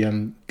on the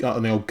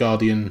old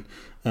Guardian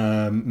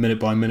minute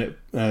by minute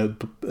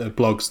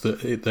blogs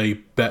that they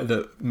bet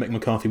that Mick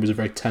McCarthy was a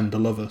very tender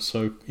lover.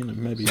 So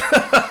maybe.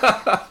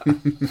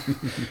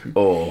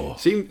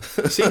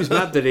 Seems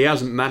mad that he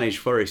hasn't managed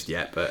Forest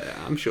yet, but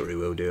I'm sure he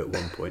will do at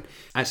one point.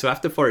 And so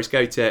after Forest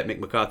go to Mick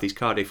McCarthy's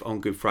Cardiff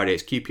on Good Friday,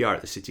 it's QPR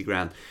at the City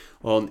Ground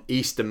on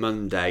Easter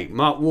Monday.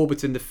 Mark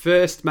Warburton, the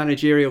first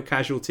managerial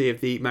casualty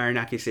of the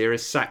Marinakis era,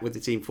 sacked with the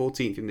team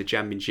 14th in the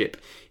Championship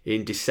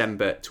in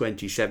December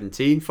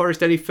 2017.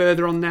 Forest any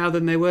further on now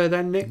than they were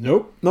then, Nick?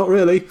 Nope, not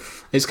really.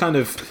 It's kind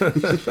of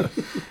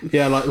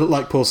yeah,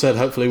 like Paul said.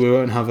 Hopefully, we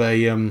won't have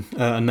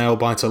a nail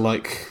biter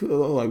like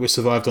we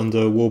survived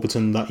under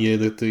Warburton that year.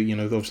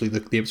 Obviously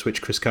the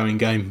Ipswich Chris Cowan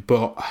game,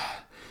 but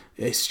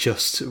it's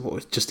just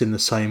in the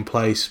same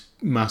place.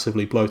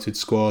 Massively bloated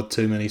squad,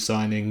 too many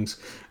signings,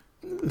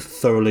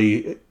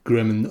 thoroughly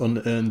grim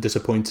and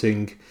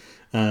disappointing.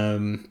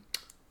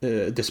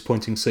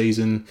 Disappointing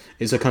season.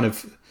 It's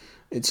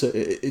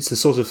the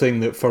sort of thing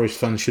that Forest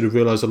fans should have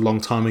realised a long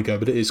time ago.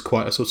 But it is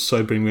quite a sort of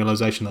sobering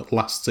realisation that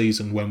last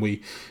season, when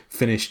we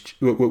finished,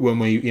 we were in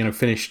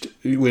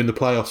the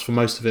playoffs for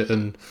most of it,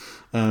 and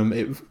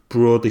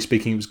broadly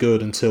speaking, it was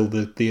good until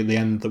the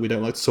end that we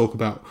don't like to talk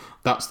about.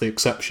 That's the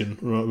exception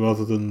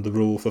rather than the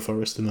rule for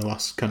Forest in the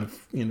last kind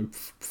of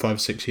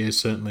 5-6 years,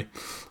 certainly.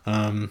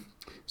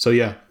 So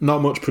yeah,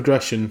 not much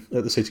progression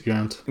at the City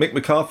Ground. Mick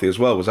McCarthy as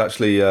well was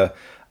actually, I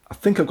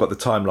think I've got the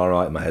timeline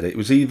right in my head. It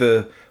was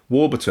either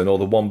Warburton or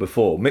the one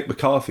before. Mick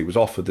McCarthy was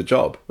offered the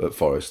job at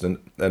Forest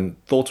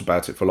and thought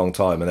about it for a long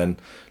time and then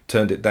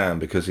turned it down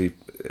because it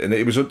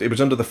was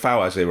under the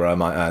Fawaz era, I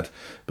might add.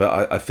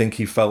 But I think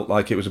he felt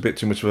like it was a bit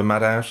too much of a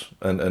madhouse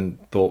and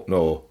thought,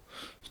 no,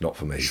 it's not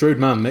for me. Shrewd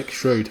man, Mick,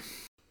 shrewd.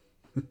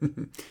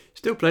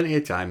 Still plenty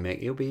of time, Mick.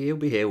 He'll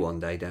be here one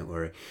day, don't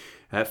worry.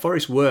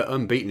 Forest were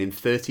unbeaten in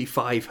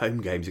 35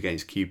 home games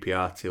against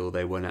QPR till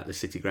they won at the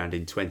City Ground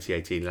in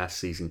 2018. Last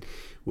season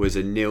was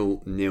a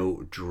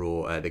 0-0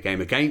 draw. The game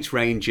against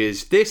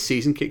Rangers this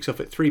season kicks off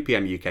at 3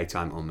 p.m. UK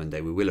time on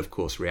Monday. We will, of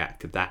course,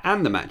 react to that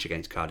and the match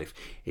against Cardiff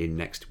in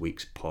next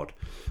week's pod.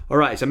 All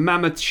right, it's a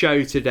mammoth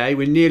show today.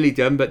 We're nearly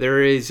done, but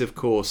there is, of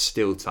course,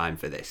 still time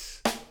for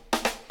this.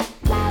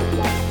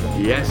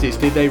 Yes, it's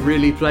Did They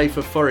Really Play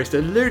for Forest?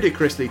 A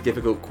ludicrously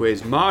difficult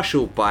quiz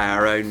marshalled by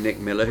our own Nick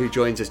Miller, who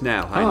joins us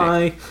now.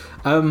 Hi,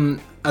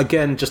 Nick.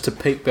 Again, just to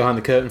peek behind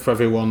the curtain for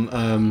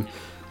everyone,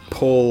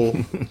 Paul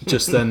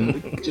just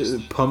then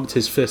pumped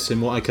his fists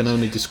in what I can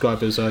only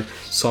describe as a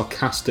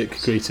sarcastic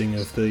greeting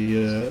of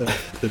the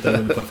Did They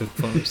Really Play for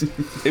Forest.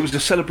 It was a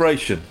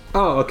celebration.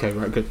 Oh, okay,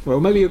 right, good. Well,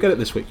 maybe you'll get it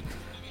this week.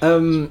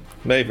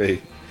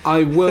 Maybe.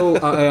 I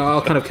will.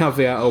 I'll kind of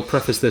caveat. I'll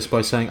preface this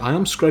by saying I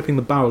am scraping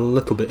the barrel a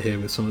little bit here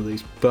with some of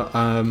these, but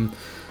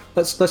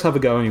let's have a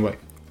go anyway.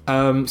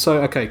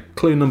 Okay,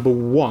 clue number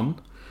 1.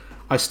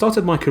 I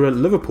started my career at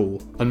Liverpool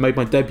and made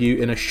my debut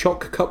in a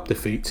shock cup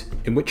defeat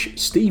in which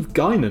Steve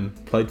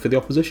Guinan played for the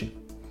opposition.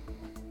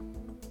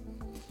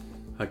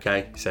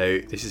 Okay, so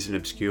this is an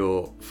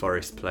obscure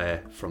Forest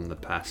player from the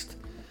past.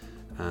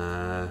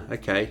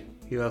 Okay,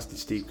 who else did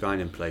Steve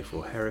Guinan play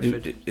for?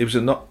 Hereford. It was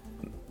a not.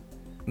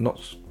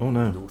 Oh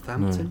no.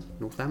 Northampton.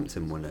 No.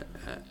 Northampton won at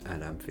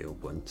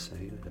Anfield once, so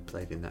he would have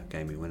played in that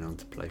game. He went on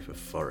to play for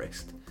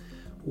Forest.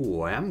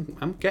 Oh,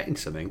 I'm getting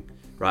something.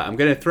 Right, I'm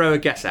going to throw a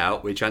guess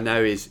out, which I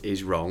know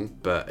is wrong,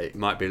 but it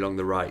might be along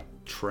the right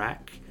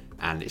track,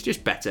 and it's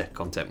just better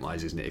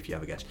content-wise, isn't it? If you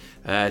have a guess,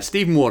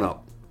 Stephen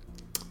Warnock.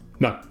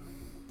 No.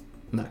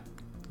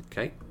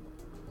 Okay.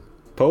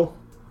 Paul.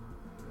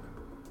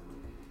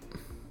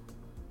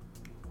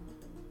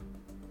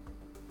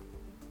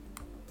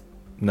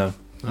 No.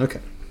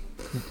 Okay.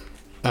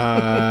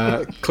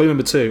 Clue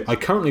number 2. I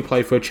currently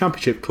play for a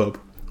championship club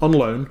on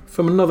loan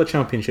from another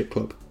championship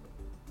club.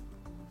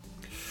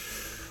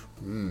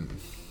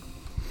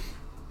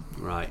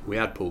 Right, we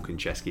had Paul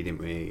Konchesky, didn't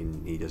we?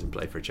 And he doesn't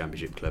play for a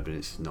championship club, and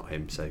it's not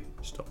him, so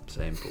stop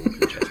saying Paul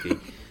Konchesky.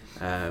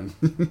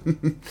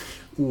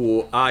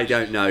 I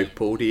don't know.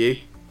 Paul, do you?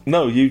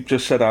 No, you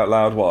just said out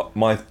loud what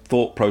my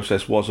thought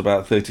process was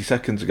about 30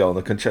 seconds ago on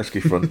the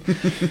Konchesky front.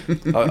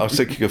 I was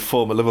thinking of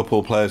former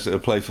Liverpool players that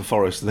have played for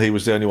Forest, and he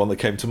was the only one that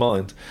came to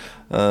mind.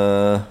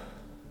 I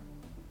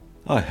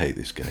hate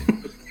this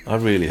game. I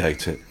really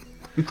hate it.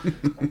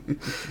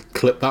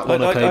 Clip that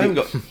one up,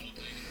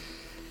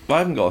 I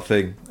haven't got a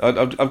thing.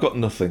 I've got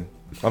nothing.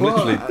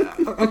 Literally...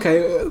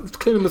 Okay,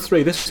 clue number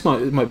 3. This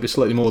might be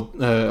slightly more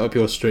up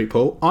your street,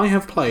 Paul. I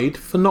have played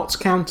for Notts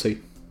County.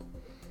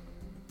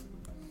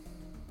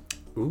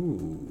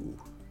 Ooh.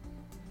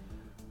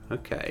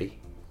 Okay.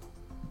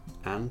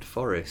 And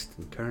Forest,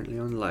 and currently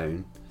on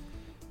loan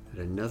at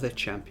another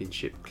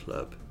championship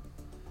club.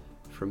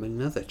 From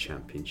another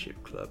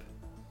championship club.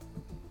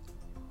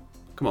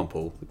 Come on,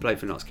 Paul. We played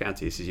for Notts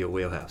County. This is your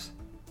wheelhouse.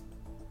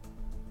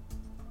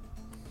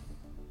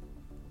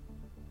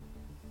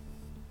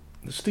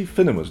 Steve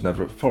Finnan was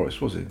never at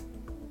Forest, was he?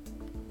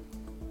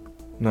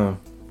 No.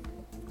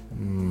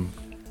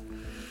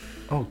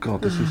 Oh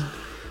God, this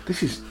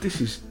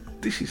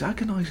is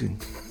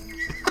agonising.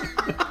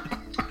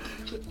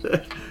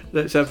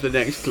 Let's have the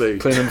next clue.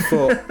 Clue number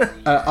 4.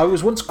 I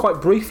was once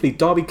quite briefly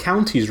Derby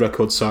County's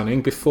record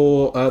signing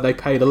before they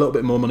paid a little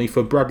bit more money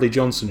for Bradley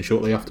Johnson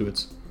shortly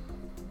afterwards.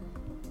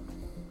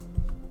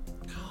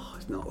 Oh,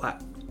 it's not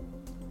that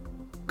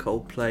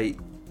Coldplay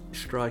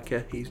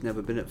striker. He's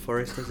never been at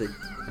Forest, has he?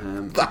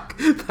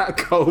 That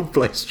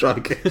Coldplay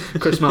striker,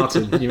 Chris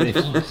Martin. You mean?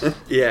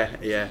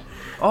 Yeah.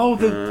 Oh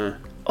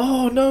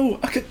oh no!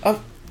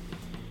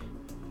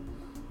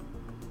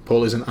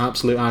 Paul is in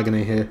absolute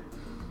agony here,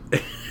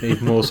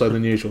 even more so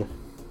than usual.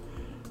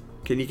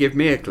 Can you give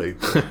me a clue?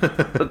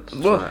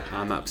 What?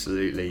 I'm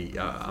absolutely.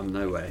 I'm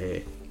nowhere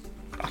here.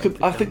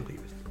 I think.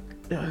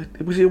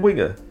 Was he a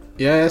winger?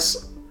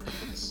 Yes.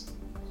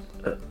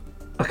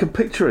 I can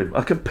picture him.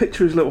 I can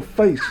picture his little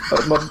face.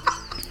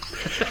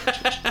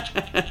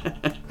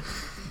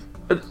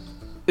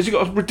 Has he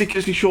got a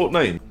ridiculously short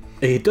name?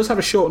 He does have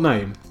a short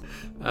name.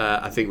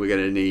 I think we're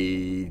going to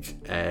need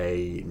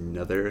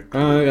another.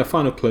 A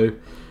final clue.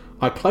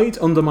 I played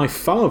under my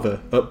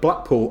father at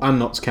Blackpool and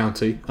Notts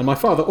County, and my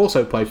father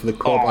also played for the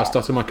club I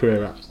started my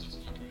career at.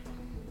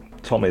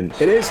 Tom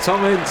Ince. It is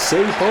Tom Ince.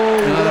 See, Paul,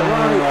 you got it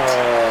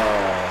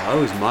right. I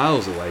was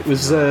miles away from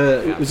Was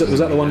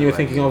that the one you were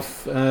thinking of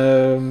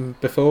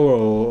before,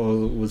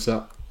 or was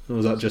that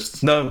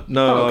just? No, Oh,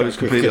 okay. I was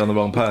completely on the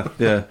wrong path.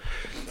 Yeah.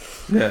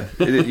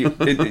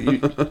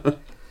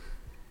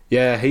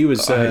 Yeah, he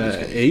was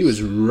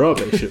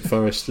rubbish at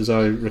Forest, as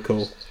I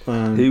recall.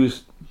 He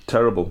was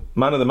terrible.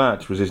 Man of the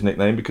match was his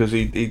nickname because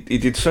he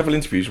did several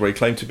interviews where he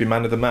claimed to be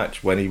man of the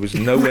match when he was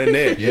nowhere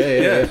near.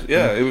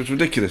 Yeah, it was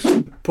ridiculous.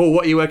 Paul,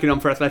 what are you working on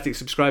for Athletic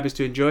subscribers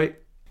to enjoy?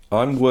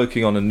 I'm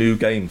working on a new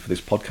game for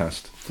this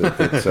podcast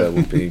that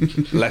will be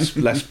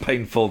less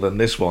painful than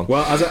this one.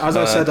 Well, as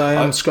I said, I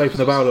am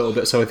scraping about a little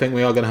bit, so I think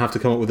we are going to have to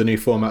come up with a new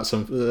format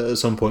at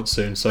some point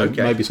soon. So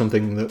maybe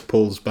something that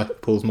Paul's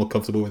more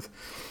comfortable with.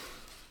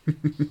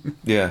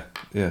 Yeah.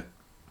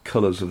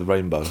 Colours of the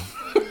rainbow.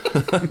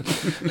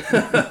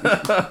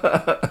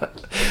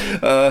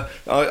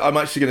 I'm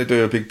actually going to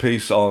do a big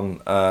piece on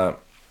the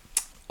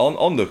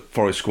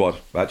Forest squad,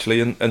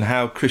 actually, and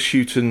how Chris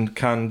Hughton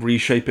can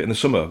reshape it in the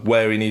summer,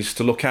 where he needs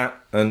to look at,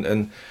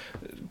 and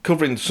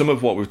covering some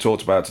of what we've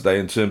talked about today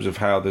in terms of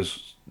how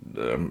there's,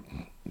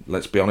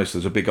 let's be honest,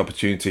 there's a big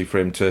opportunity for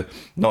him to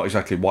not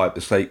exactly wipe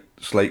the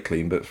slate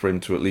clean, but for him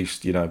to at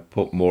least,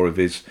 put more of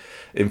his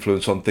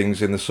influence on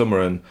things in the summer.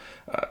 And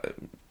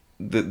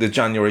the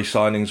January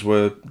signings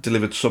were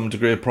delivered some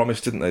degree of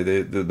promise, didn't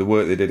they? The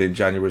work they did in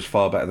January was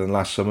far better than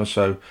last summer,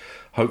 so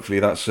hopefully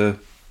that's a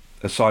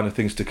sign of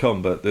things to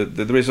come. But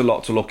there is a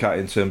lot to look at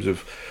in terms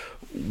of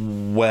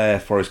where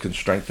Forest can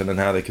strengthen and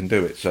how they can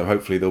do it. So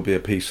hopefully there'll be a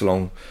piece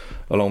along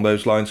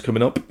those lines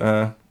coming up.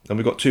 And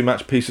we've got 2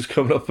 match pieces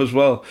coming up as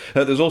well.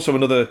 There's also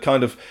another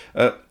kind of,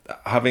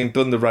 having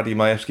done the Radi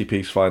Majewski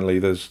piece finally,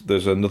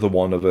 there's another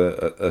one of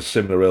a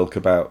similar ilk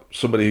about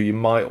somebody who you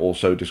might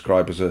also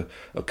describe as a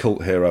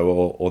cult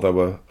hero,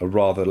 although a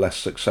rather less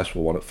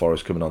successful one at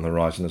Forest coming on the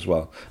horizon as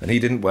well. And he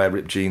didn't wear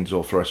ripped jeans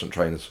or fluorescent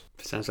trainers.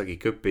 Sounds like he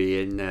could be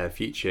in a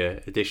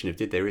future edition of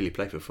Did They Really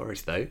Play for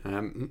Forest, though?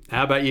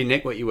 How about you,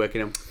 Nick? What are you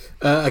working on?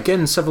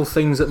 Again, several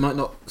things that might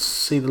not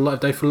see the light of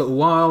day for a little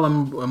while.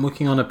 I'm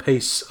working on a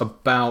piece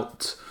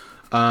about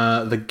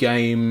the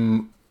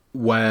game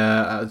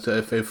where,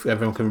 if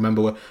everyone can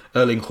remember, where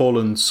Erling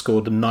Haaland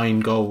scored 9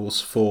 goals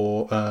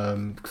for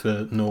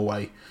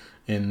Norway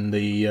in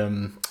the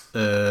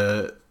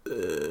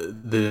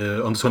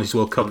Under-20s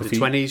World Cup.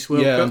 Under-20s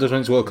World Cup?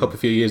 Under-20s World Cup a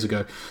few years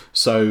ago.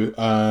 So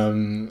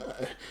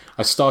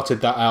I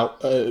started that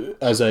out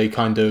as a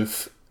kind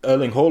of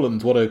Erling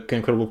Haaland, what an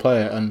incredible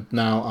player, and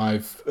now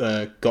I've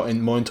got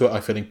more into it.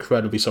 I feel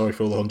incredibly sorry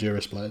for all the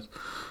Honduras players.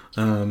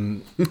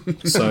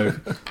 So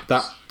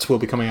that will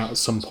be coming out at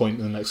some point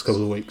in the next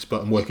couple of weeks,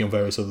 but I'm working on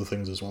various other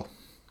things as well.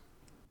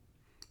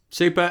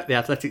 Super,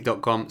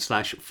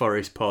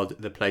 theathletic.com/forestpod,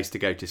 the place to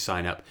go to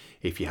sign up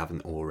if you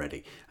haven't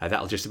already.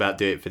 That'll just about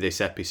do it for this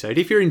episode.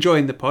 If you're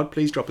enjoying the pod,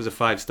 please drop us a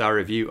 5-star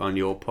review on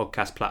your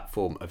podcast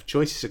platform of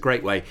choice. It's a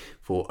great way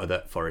for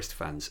other Forest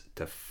fans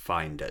to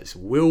find us.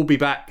 We'll be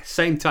back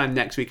same time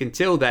next week.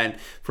 Until then,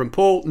 from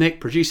Paul, Nick,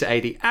 producer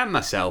Adi, and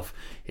myself,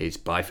 is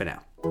bye for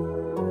now.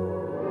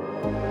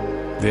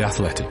 The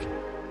Athletic.